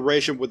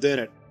restoration within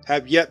it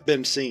have yet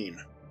been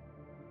seen.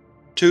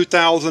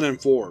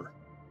 2004.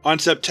 On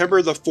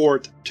September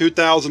 4,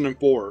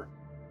 2004,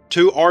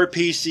 2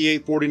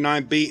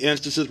 RPC-849-B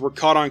instances were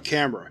caught on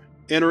camera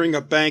entering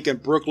a bank in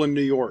Brooklyn,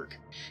 New York,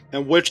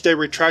 in which they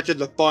retracted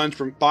the funds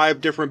from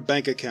 5 different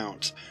bank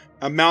accounts,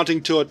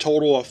 amounting to a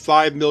total of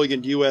 $5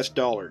 million US.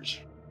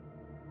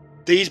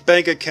 These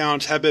bank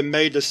accounts have been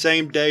made the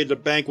same day the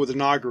bank was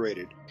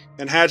inaugurated,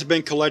 and has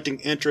been collecting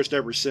interest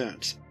ever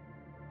since.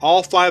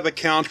 All 5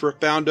 accounts were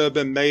found to have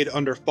been made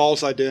under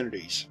false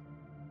identities.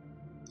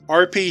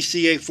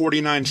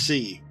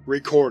 RPC-849-C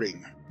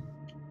Recording.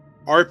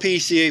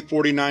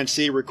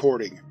 RPC-849-C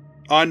Recording.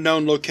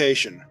 Unknown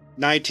location,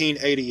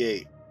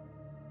 1988.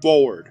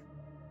 Forward.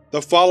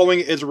 The following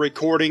is a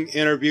recording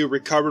interview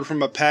recovered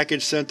from a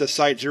package sent to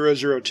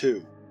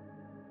Site-002.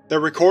 The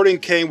recording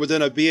came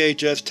within a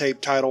VHS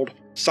tape titled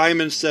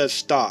Simon Says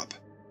Stop,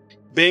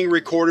 being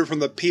recorded from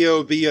the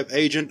POV of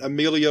Agent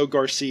Emilio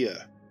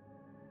Garcia,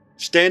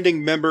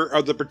 standing member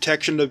of the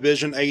Protection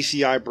Division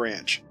ACI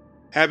branch,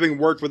 having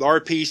worked with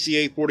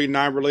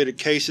RPC-849 related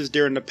cases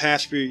during the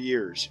past few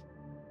years.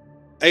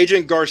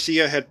 Agent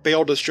Garcia had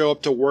failed to show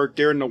up to work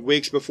during the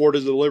weeks before the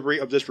delivery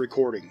of this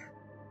recording.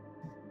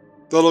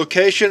 The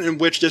location in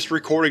which this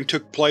recording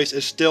took place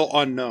is still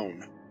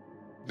unknown.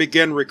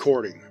 Begin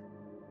recording.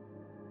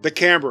 The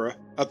camera,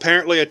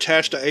 apparently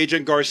attached to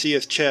Agent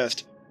Garcia's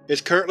chest,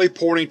 is currently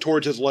pointing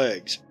towards his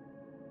legs.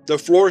 The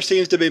floor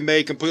seems to be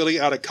made completely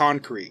out of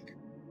concrete,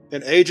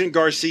 and Agent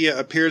Garcia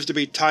appears to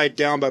be tied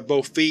down by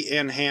both feet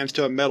and hands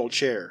to a metal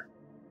chair.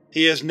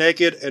 He is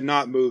naked and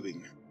not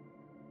moving.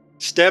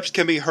 Steps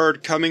can be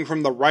heard coming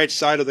from the right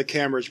side of the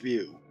camera's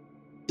view.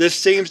 This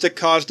seems to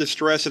cause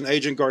distress in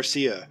Agent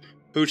Garcia,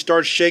 who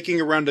starts shaking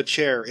around the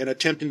chair and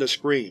attempting to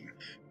scream,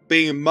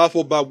 being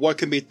muffled by what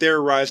can be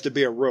theorized to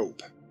be a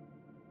rope.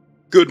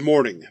 Good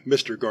morning,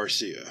 Mr.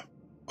 Garcia.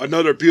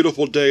 Another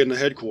beautiful day in the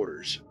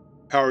headquarters.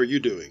 How are you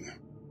doing?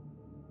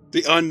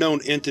 The unknown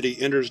entity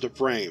enters the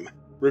frame,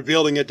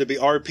 revealing it to be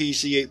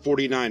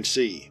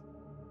RPC-849-C.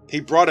 He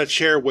brought a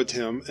chair with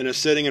him and is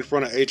sitting in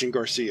front of Agent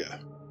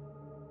Garcia.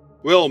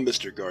 Well,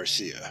 Mr.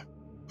 Garcia,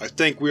 I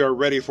think we are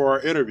ready for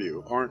our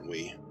interview, aren't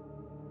we?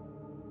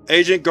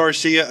 Agent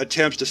Garcia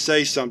attempts to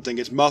say something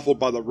is muffled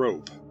by the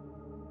rope.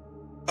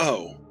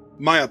 Oh,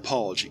 my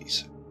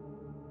apologies.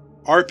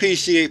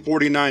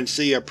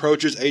 RPC-849-C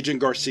approaches Agent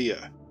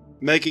Garcia,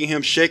 making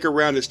him shake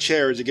around his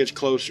chair as he gets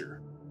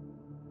closer.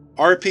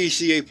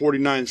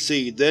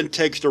 RPC-849-C then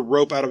takes the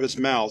rope out of his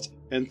mouth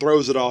and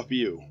throws it off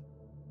view.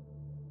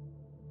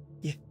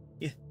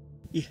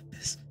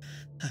 Yes,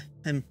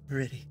 I'm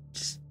ready.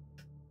 Just,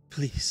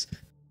 please.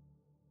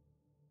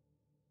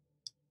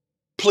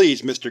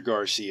 Please, Mr.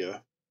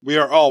 Garcia. We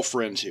are all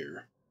friends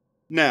here.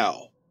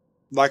 Now,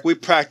 like we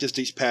practiced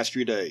these past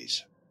few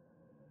days.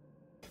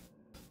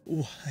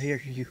 Why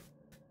are you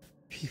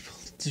people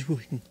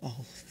doing all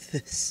of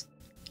this?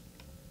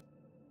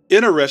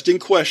 Interesting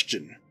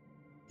question.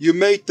 You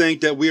may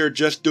think that we are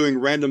just doing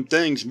random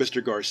things,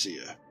 Mr.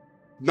 Garcia.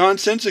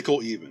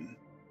 Nonsensical, even.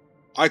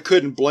 I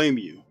couldn't blame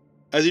you,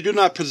 as you do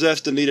not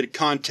possess the needed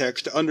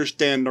context to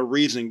understand the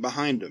reasoning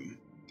behind them.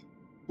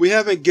 We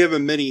haven't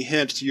given many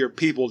hints to your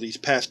people these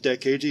past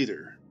decades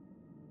either.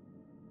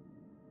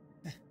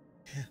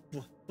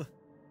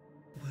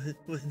 What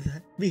would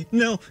that mean?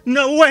 No,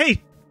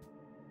 wait!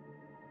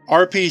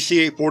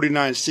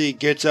 RPC-849-C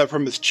gets up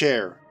from his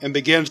chair and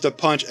begins to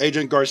punch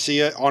Agent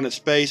Garcia on his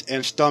face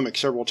and stomach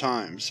several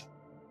times.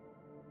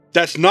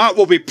 That's not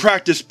what we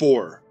practiced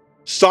for!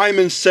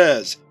 Simon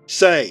says,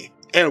 say,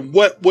 and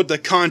what would the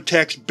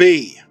context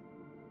be?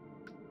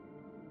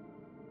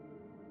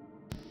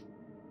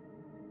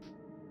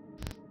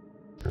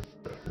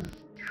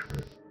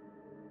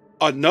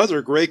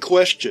 Another great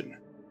question.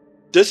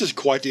 This is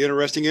quite the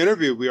interesting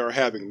interview we are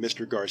having,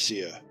 Mr.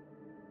 Garcia.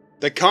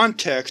 The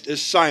context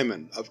is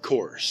Simon, of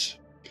course.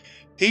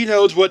 He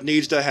knows what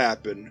needs to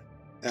happen,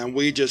 and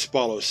we just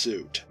follow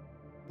suit.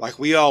 Like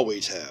we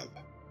always have.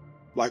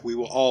 Like we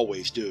will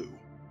always do.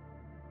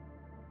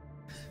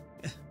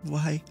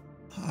 Why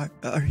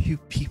are you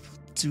people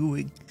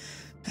doing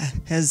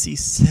as he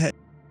said?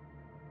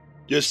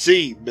 You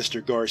see,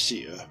 Mr.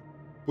 Garcia,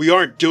 we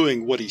aren't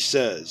doing what he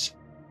says.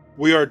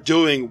 We are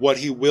doing what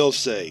he will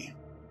say.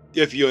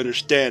 If you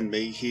understand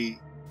me,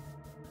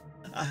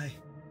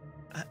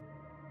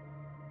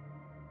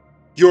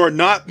 You are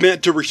not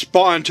meant to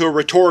respond to a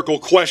rhetorical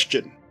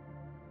question.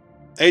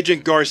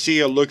 Agent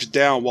Garcia looks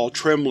down while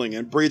trembling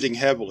and breathing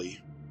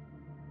heavily.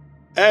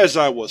 As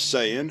I was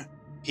saying,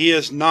 he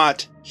is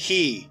not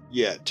he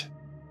yet.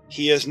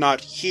 He is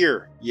not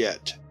here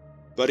yet.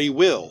 But he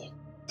will,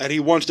 and he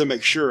wants to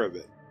make sure of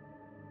it.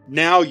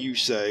 Now you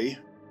say,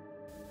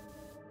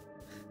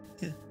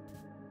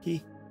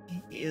 He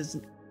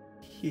isn't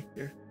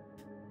here,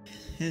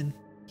 and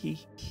he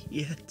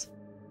yet.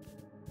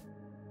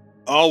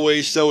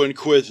 Always so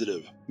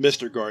inquisitive,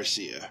 Mr.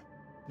 Garcia.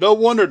 No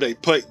wonder they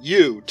put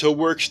you to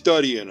work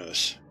studying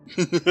us.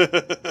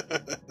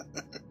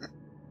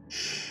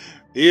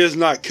 He has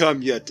not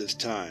come yet this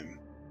time,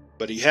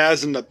 but he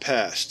has in the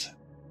past.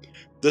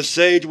 The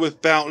sage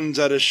with fountains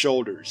at his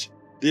shoulders,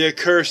 the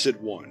accursed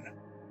one.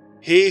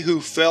 He who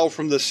fell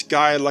from the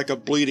sky like a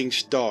bleeding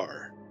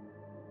star.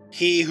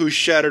 He who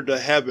shattered the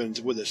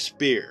heavens with a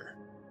spear.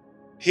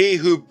 He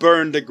who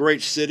burned the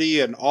great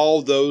city and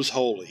all those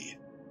holy.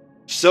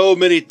 So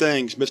many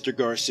things, Mr.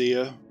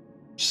 Garcia.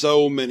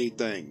 So many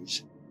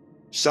things.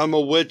 Some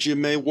of which you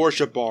may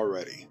worship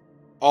already,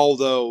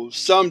 although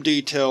some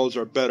details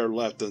are better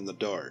left in the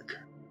dark.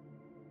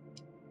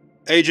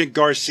 Agent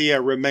Garcia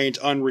remains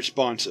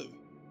unresponsive.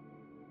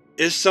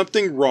 Is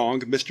something wrong,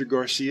 Mr.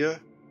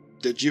 Garcia?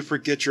 Did you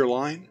forget your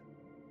line?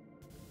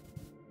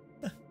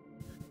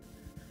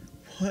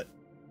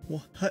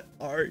 What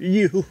are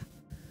you?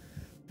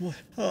 What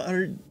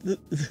are the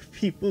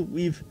people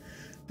we've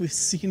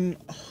seen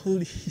all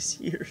these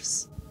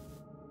years?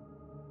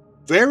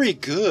 Very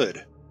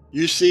good.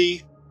 You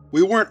see,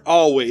 we weren't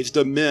always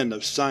the men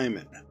of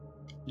Simon.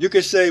 You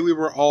could say we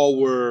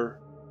were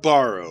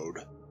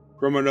borrowed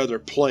from another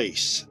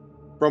place,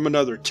 from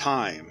another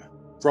time,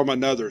 from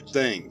another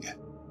thing.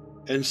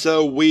 And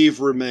so we've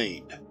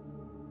remained.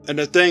 And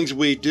the things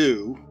we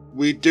do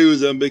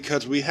them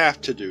because we have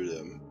to do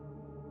them.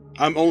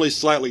 I'm only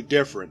slightly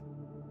different,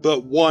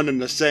 but one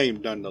and the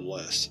same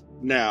nonetheless.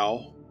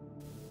 Now…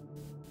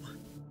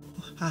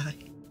 Why?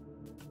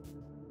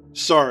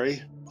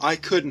 Sorry, I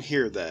couldn't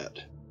hear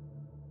that.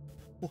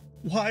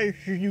 Why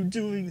are you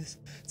doing this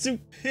to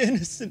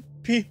innocent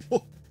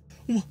people?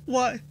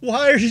 Why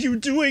are you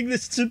doing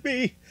this to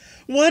me?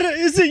 What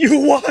is it you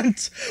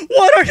want?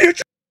 What are you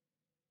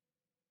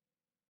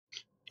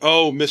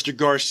Oh, Mr.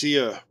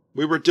 Garcia,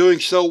 we were doing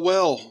so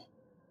well.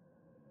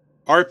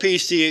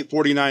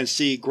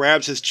 RPC-849-C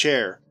grabs his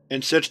chair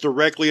and sits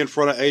directly in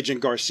front of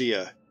Agent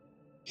Garcia.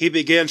 He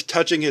begins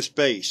touching his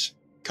face,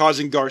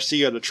 causing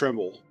Garcia to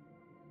tremble.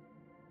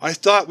 I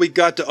thought we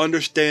got to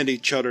understand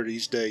each other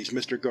these days,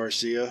 Mr.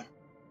 Garcia.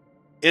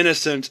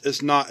 Innocence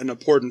is not an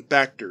important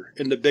factor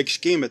in the big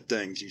scheme of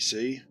things, you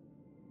see.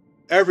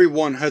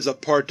 Everyone has a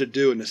part to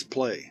do in this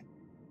play,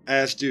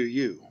 as do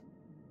you.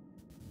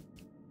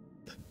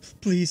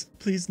 Please,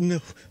 no.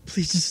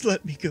 Please just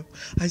let me go.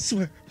 I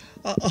swear,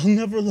 I'll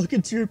never look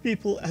into your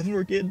people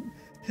ever again.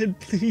 And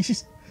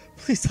please,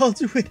 I'll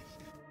do it.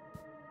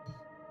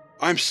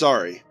 I'm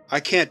sorry,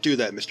 I can't do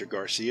that, Mr.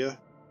 Garcia.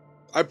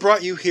 I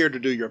brought you here to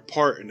do your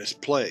part in this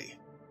play,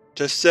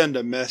 to send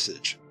a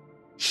message.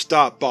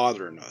 Stop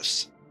bothering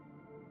us.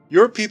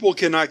 Your people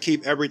cannot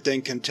keep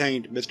everything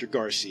contained, Mr.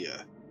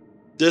 Garcia.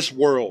 This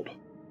world,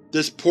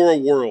 this poor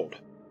world,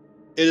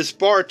 it is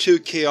far too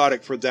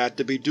chaotic for that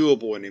to be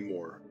doable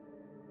anymore.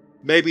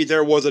 Maybe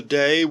there was a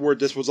day where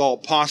this was all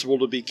possible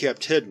to be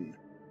kept hidden,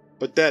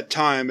 but that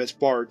time is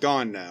far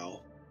gone now.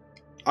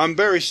 I'm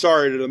very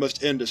sorry that it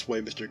must end this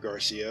way, Mr.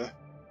 Garcia.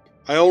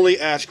 I only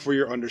ask for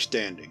your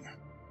understanding.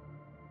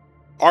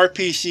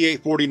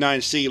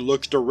 RPC-849-C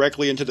looks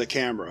directly into the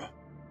camera.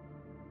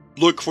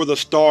 Look for the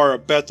Star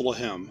of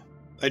Bethlehem,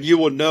 and you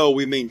will know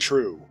we mean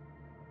true.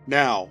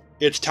 Now,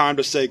 it's time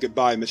to say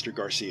goodbye, Mr.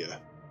 Garcia.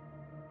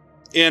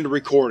 End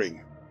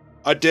recording.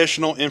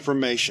 Additional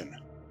information.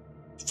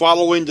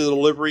 Following the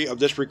delivery of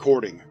this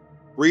recording,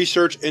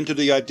 research into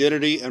the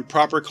identity and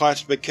proper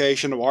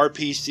classification of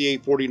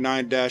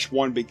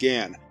RPC-849-1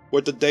 began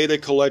with the data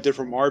collected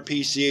from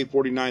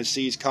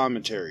RPC-849-C's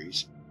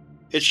commentaries.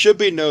 It should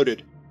be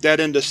noted that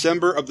in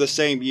December of the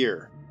same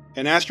year,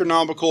 an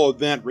astronomical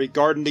event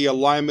regarding the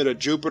alignment of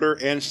Jupiter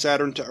and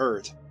Saturn to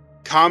Earth,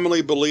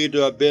 commonly believed to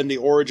have been the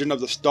origin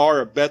of the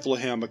Star of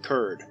Bethlehem,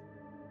 occurred.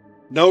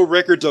 No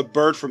records of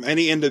birth from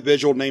any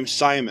individual named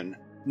Simon,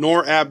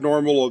 nor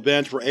abnormal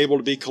events were able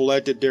to be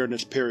collected during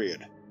this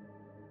period.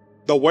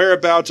 The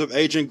whereabouts of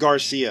Agent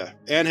Garcia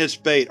and his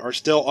fate are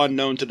still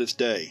unknown to this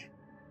day.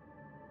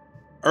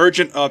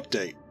 Urgent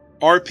update.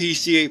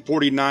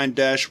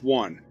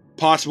 RPC-849-1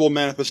 Possible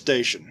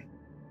manifestation.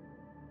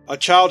 A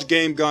Child's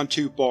Game Gone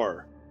Too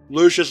Far.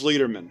 Lucius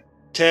Lederman,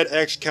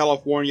 TEDx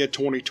California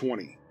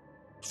 2020.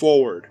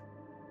 Forward.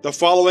 The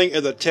following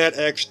is a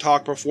TEDx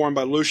talk performed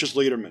by Lucius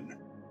Lederman,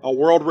 a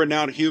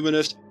world-renowned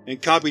humanist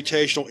and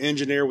computational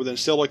engineer within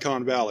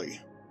Silicon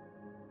Valley.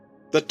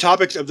 The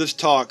topics of this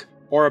talk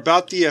are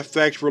about the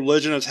effects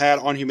religion has had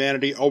on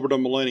humanity over the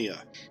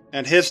millennia,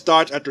 and his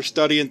thoughts after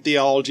studying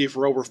theology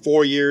for over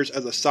 4 years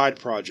as a side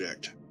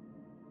project.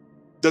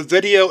 The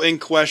video in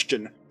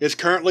question is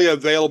currently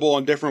available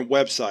on different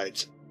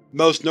websites,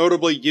 most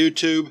notably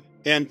YouTube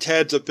and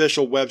TED's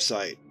official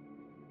website.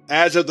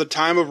 As of the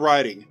time of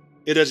writing,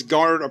 it has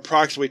garnered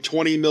approximately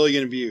 20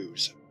 million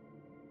views.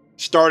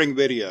 Starting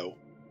video.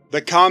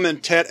 The common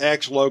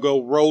TEDx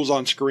logo rolls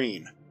on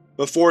screen,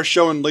 before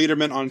showing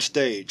Lederman on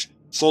stage,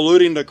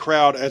 saluting the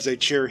crowd as they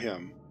cheer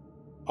him.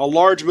 A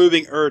large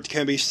moving earth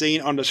can be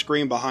seen on the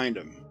screen behind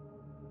him.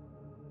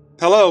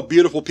 Hello,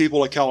 beautiful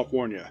people of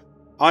California.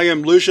 I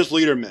am Lucius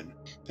Lederman,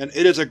 and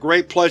it is a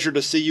great pleasure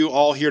to see you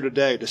all here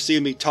today to see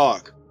me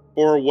talk,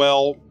 or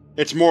well,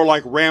 it's more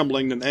like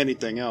rambling than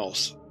anything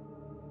else.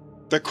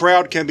 The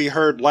crowd can be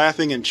heard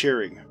laughing and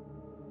cheering.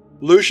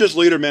 Lucius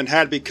Lederman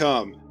had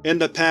become, in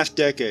the past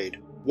decade,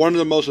 one of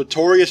the most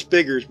notorious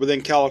figures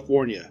within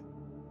California,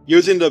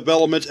 using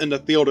developments in the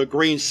field of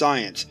green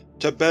science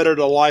to better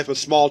the life of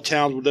small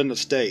towns within the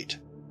state,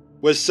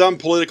 with some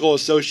political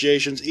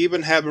associations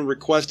even having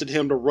requested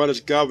him to run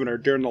as governor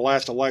during the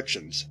last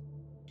elections.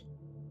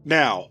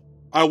 Now,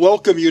 I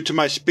welcome you to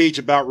my speech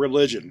about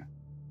religion,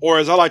 or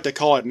as I like to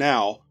call it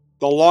now,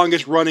 the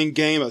longest-running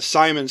game of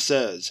Simon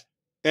Says.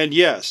 And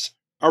yes,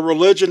 a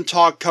religion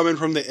talk coming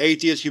from the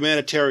atheist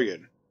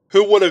humanitarian.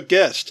 Who would have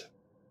guessed?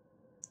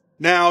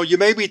 Now, you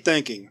may be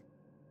thinking,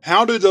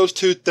 how do those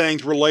two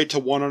things relate to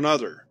one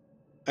another?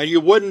 And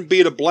you wouldn't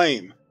be to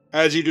blame,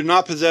 as you do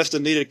not possess the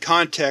needed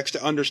context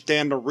to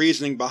understand the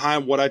reasoning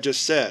behind what I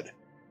just said.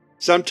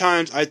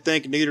 Sometimes I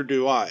think neither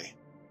do I.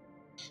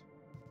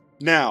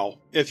 Now,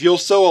 if you'll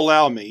so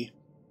allow me,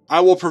 I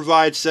will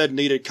provide said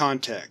needed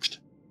context.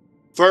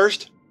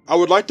 First, I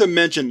would like to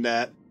mention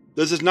that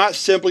this is not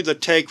simply the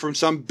take from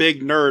some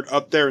big nerd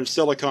up there in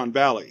Silicon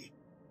Valley.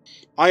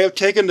 I have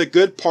taken the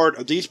good part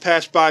of these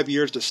past 5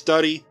 years to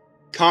study,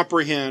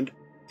 comprehend,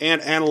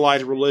 and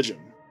analyze religion.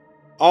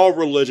 All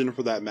religion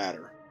for that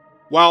matter,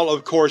 while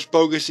of course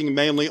focusing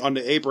mainly on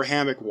the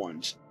Abrahamic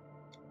ones.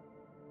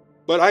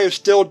 But I have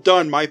still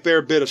done my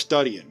fair bit of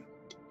studying,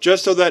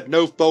 just so that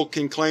no folk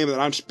can claim that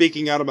I'm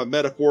speaking out of my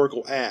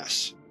metaphorical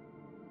ass.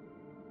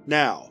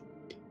 Now,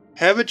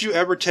 haven't you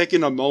ever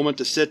taken a moment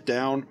to sit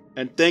down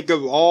and think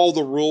of all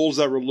the rules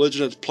that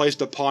religion has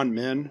placed upon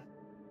men?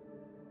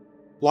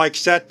 Like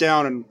sat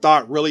down and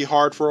thought really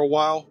hard for a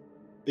while?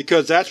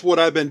 Because that's what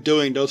I've been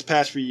doing those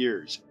past few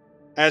years.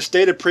 As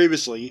stated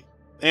previously,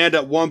 and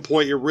at one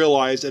point you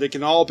realize that it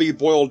can all be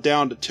boiled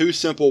down to 2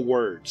 simple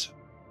words.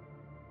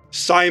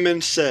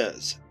 Simon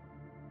says.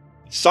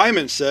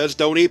 Simon says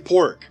don't eat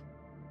pork.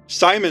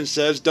 Simon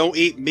says don't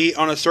eat meat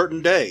on a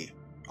certain day,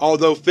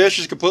 although fish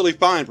is completely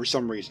fine for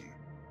some reason.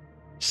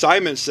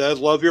 Simon says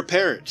love your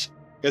parents.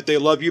 If they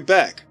love you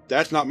back,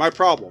 that's not my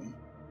problem.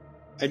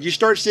 And you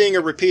start seeing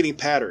a repeating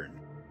pattern.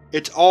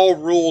 It's all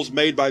rules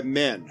made by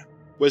men,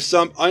 with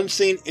some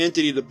unseen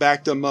entity to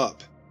back them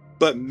up,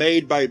 but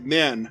made by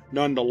men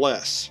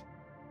nonetheless.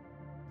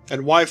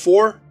 And why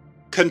for?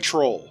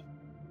 Control.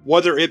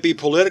 Whether it be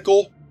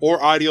political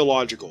or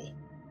ideological,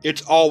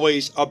 it's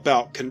always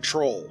about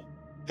control.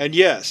 And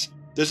yes,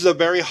 this is a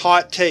very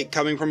hot take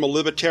coming from a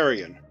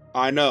libertarian,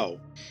 I know,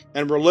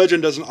 and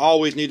religion doesn't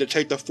always need to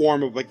take the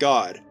form of a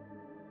god.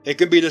 It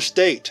can be the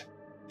state,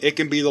 it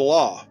can be the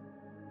law,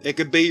 it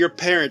can be your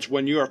parents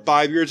when you are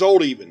 5 years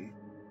old even.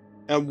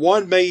 And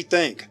one may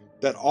think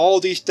that all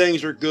these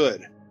things are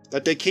good,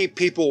 that they keep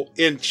people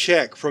in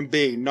check from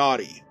being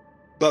naughty,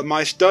 but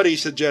my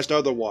studies suggest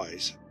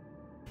otherwise.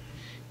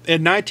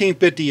 In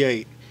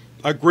 1958,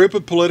 a group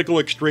of political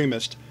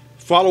extremists,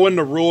 following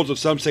the rules of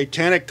some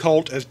satanic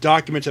cult as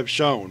documents have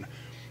shown,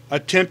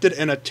 attempted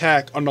an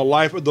attack on the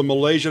life of the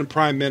Malaysian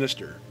Prime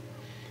Minister.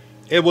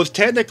 It was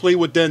technically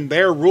within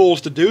their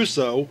rules to do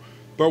so,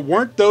 but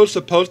weren't those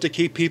supposed to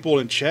keep people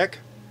in check?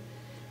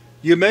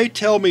 You may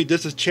tell me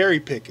this is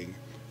cherry-picking,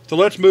 so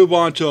let's move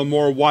on to a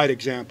more wide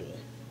example.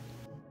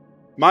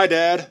 My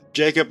dad,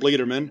 Jacob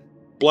Lederman,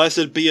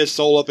 blessed be his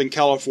soul up in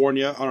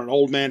California on an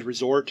old man's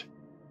resort,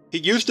 he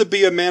used to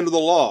be a man of the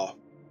law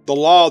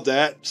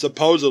that,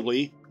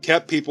 supposedly,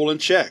 kept people in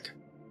check.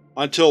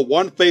 Until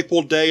one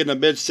fateful day in the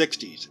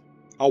mid-60s,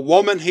 a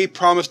woman he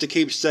promised to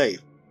keep safe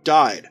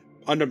died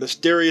under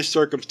mysterious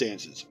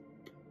circumstances,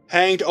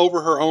 hanged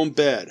over her own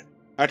bed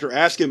after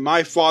asking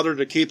my father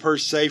to keep her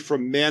safe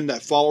from men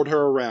that followed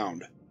her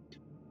around.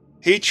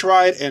 He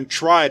tried and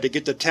tried to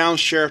get the town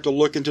sheriff to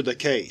look into the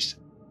case,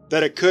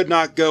 that it could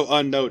not go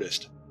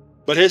unnoticed,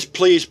 but his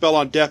pleas fell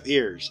on deaf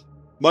ears,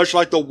 much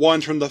like the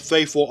ones from the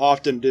faithful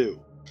often do,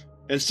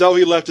 and so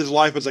he left his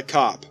life as a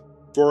cop,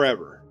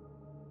 forever.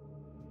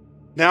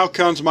 Now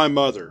comes my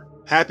mother.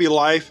 Happy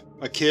life,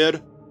 a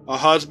kid, a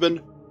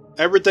husband,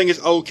 everything is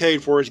okay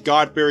for his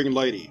God-fearing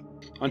lady,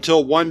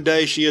 until one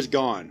day she is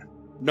gone,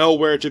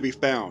 nowhere to be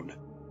found,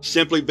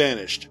 simply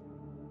vanished.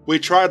 We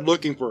tried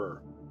looking for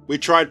her, we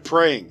tried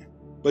praying,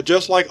 but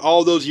just like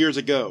all those years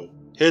ago,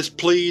 his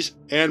pleas,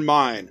 and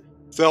mine,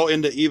 fell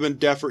into even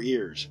deafer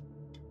ears.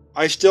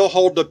 I still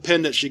hold the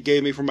pendant she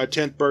gave me for my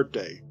 10th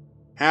birthday,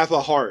 half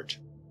a heart,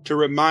 to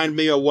remind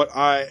me of what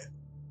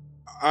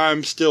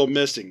I'm still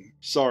missing,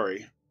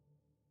 sorry.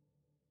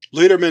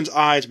 Lederman's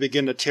eyes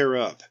begin to tear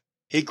up.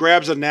 He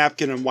grabs a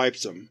napkin and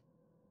wipes them.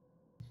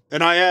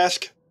 And I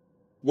ask,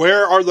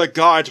 where are the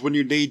gods when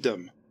you need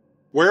them?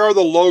 Where are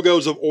the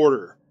logos of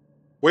order?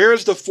 Where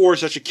is the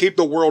force that should keep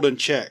the world in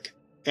check?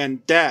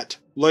 And that,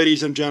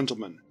 ladies and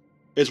gentlemen,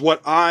 is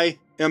what I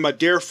and my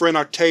dear friend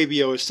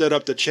Octavio is set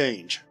up to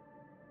change.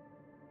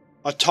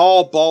 A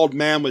tall, bald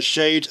man with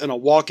shades and a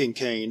walking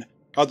cane,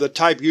 of the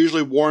type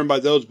usually worn by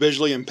those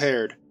visually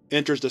impaired,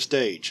 enters the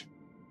stage.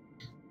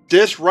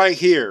 This right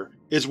here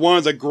is one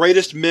of the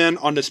greatest men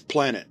on this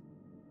planet,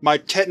 my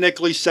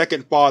technically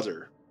second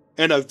father,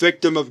 and a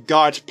victim of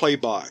God's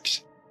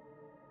playbox.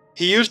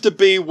 He used to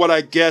be what I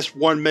guess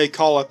one may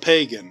call a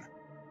pagan,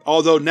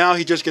 although now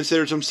he just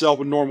considers himself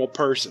a normal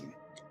person.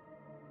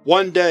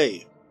 One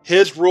day,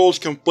 his rules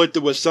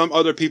conflicted with some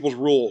other people's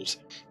rules,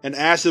 and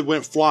acid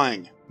went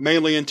flying,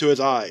 mainly into his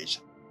eyes.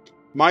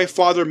 My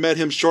father met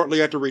him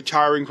shortly after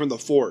retiring from the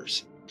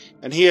force,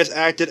 and he has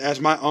acted as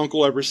my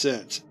uncle ever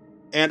since,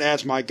 and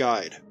as my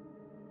guide.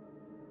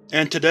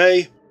 And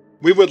today,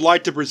 we would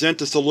like to present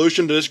the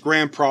solution to this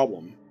grand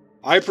problem.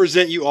 I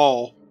present you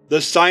all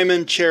the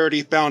Simon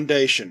Charity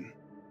Foundation.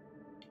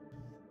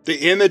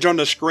 The image on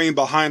the screen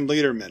behind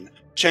Lederman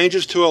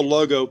changes to a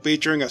logo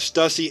featuring a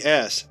Stussy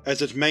S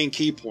as its main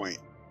keypoint.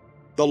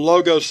 The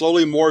logo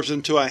slowly morphs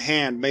into a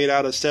hand made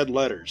out of said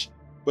letters,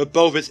 with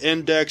both its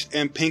index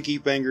and pinky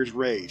fingers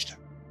raised.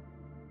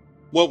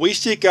 What we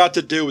seek out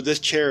to do with this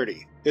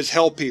charity is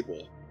help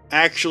people,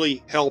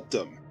 actually help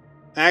them.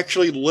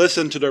 Actually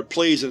listen to their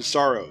pleas and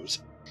sorrows.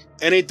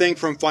 Anything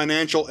from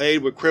financial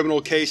aid with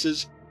criminal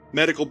cases,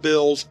 medical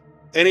bills,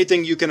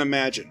 anything you can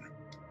imagine.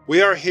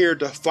 We are here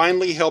to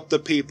finally help the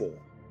people,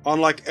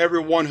 unlike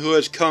everyone who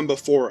has come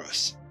before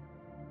us.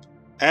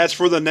 As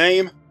for the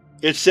name,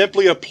 it's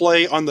simply a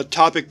play on the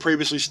topic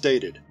previously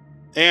stated,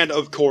 and,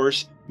 of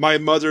course, my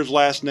mother's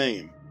last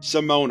name,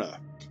 Simona,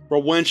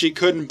 for when she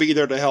couldn't be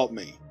there to help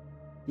me.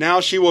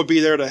 Now she will be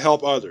there to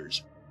help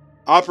others.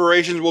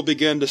 Operations will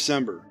begin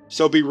December,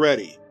 so be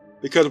ready,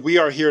 because we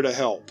are here to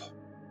help.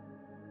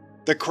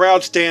 The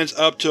crowd stands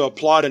up to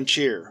applaud and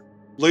cheer.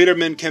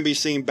 Leadermen can be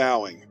seen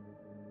bowing.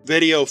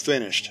 Video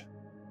finished.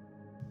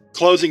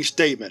 Closing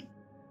statement.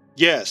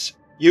 Yes,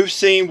 you've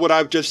seen what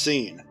I've just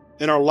seen,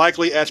 and are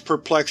likely as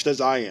perplexed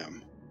as I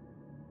am.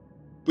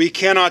 We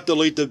cannot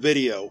delete the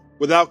video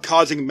without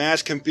causing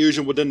mass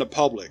confusion within the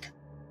public.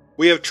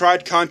 We have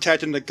tried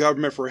contacting the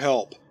government for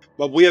help,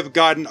 but we have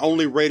gotten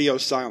only radio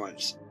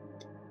silence.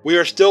 We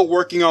are still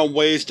working on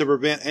ways to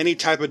prevent any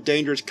type of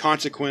dangerous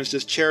consequence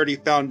this charity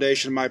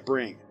foundation might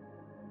bring.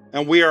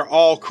 And we are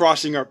all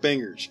crossing our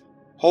fingers,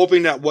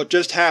 hoping that what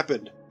just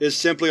happened is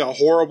simply a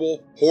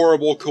horrible,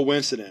 horrible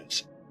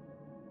coincidence.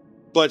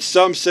 But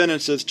some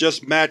sentences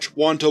just match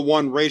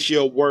 1-to-1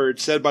 ratio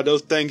words said by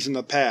those things in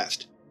the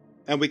past,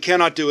 and we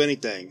cannot do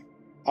anything.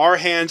 Our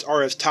hands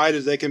are as tied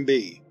as they can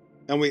be,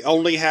 and we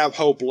only have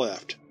hope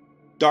left.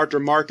 Dr.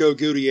 Marco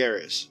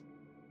Gutierrez.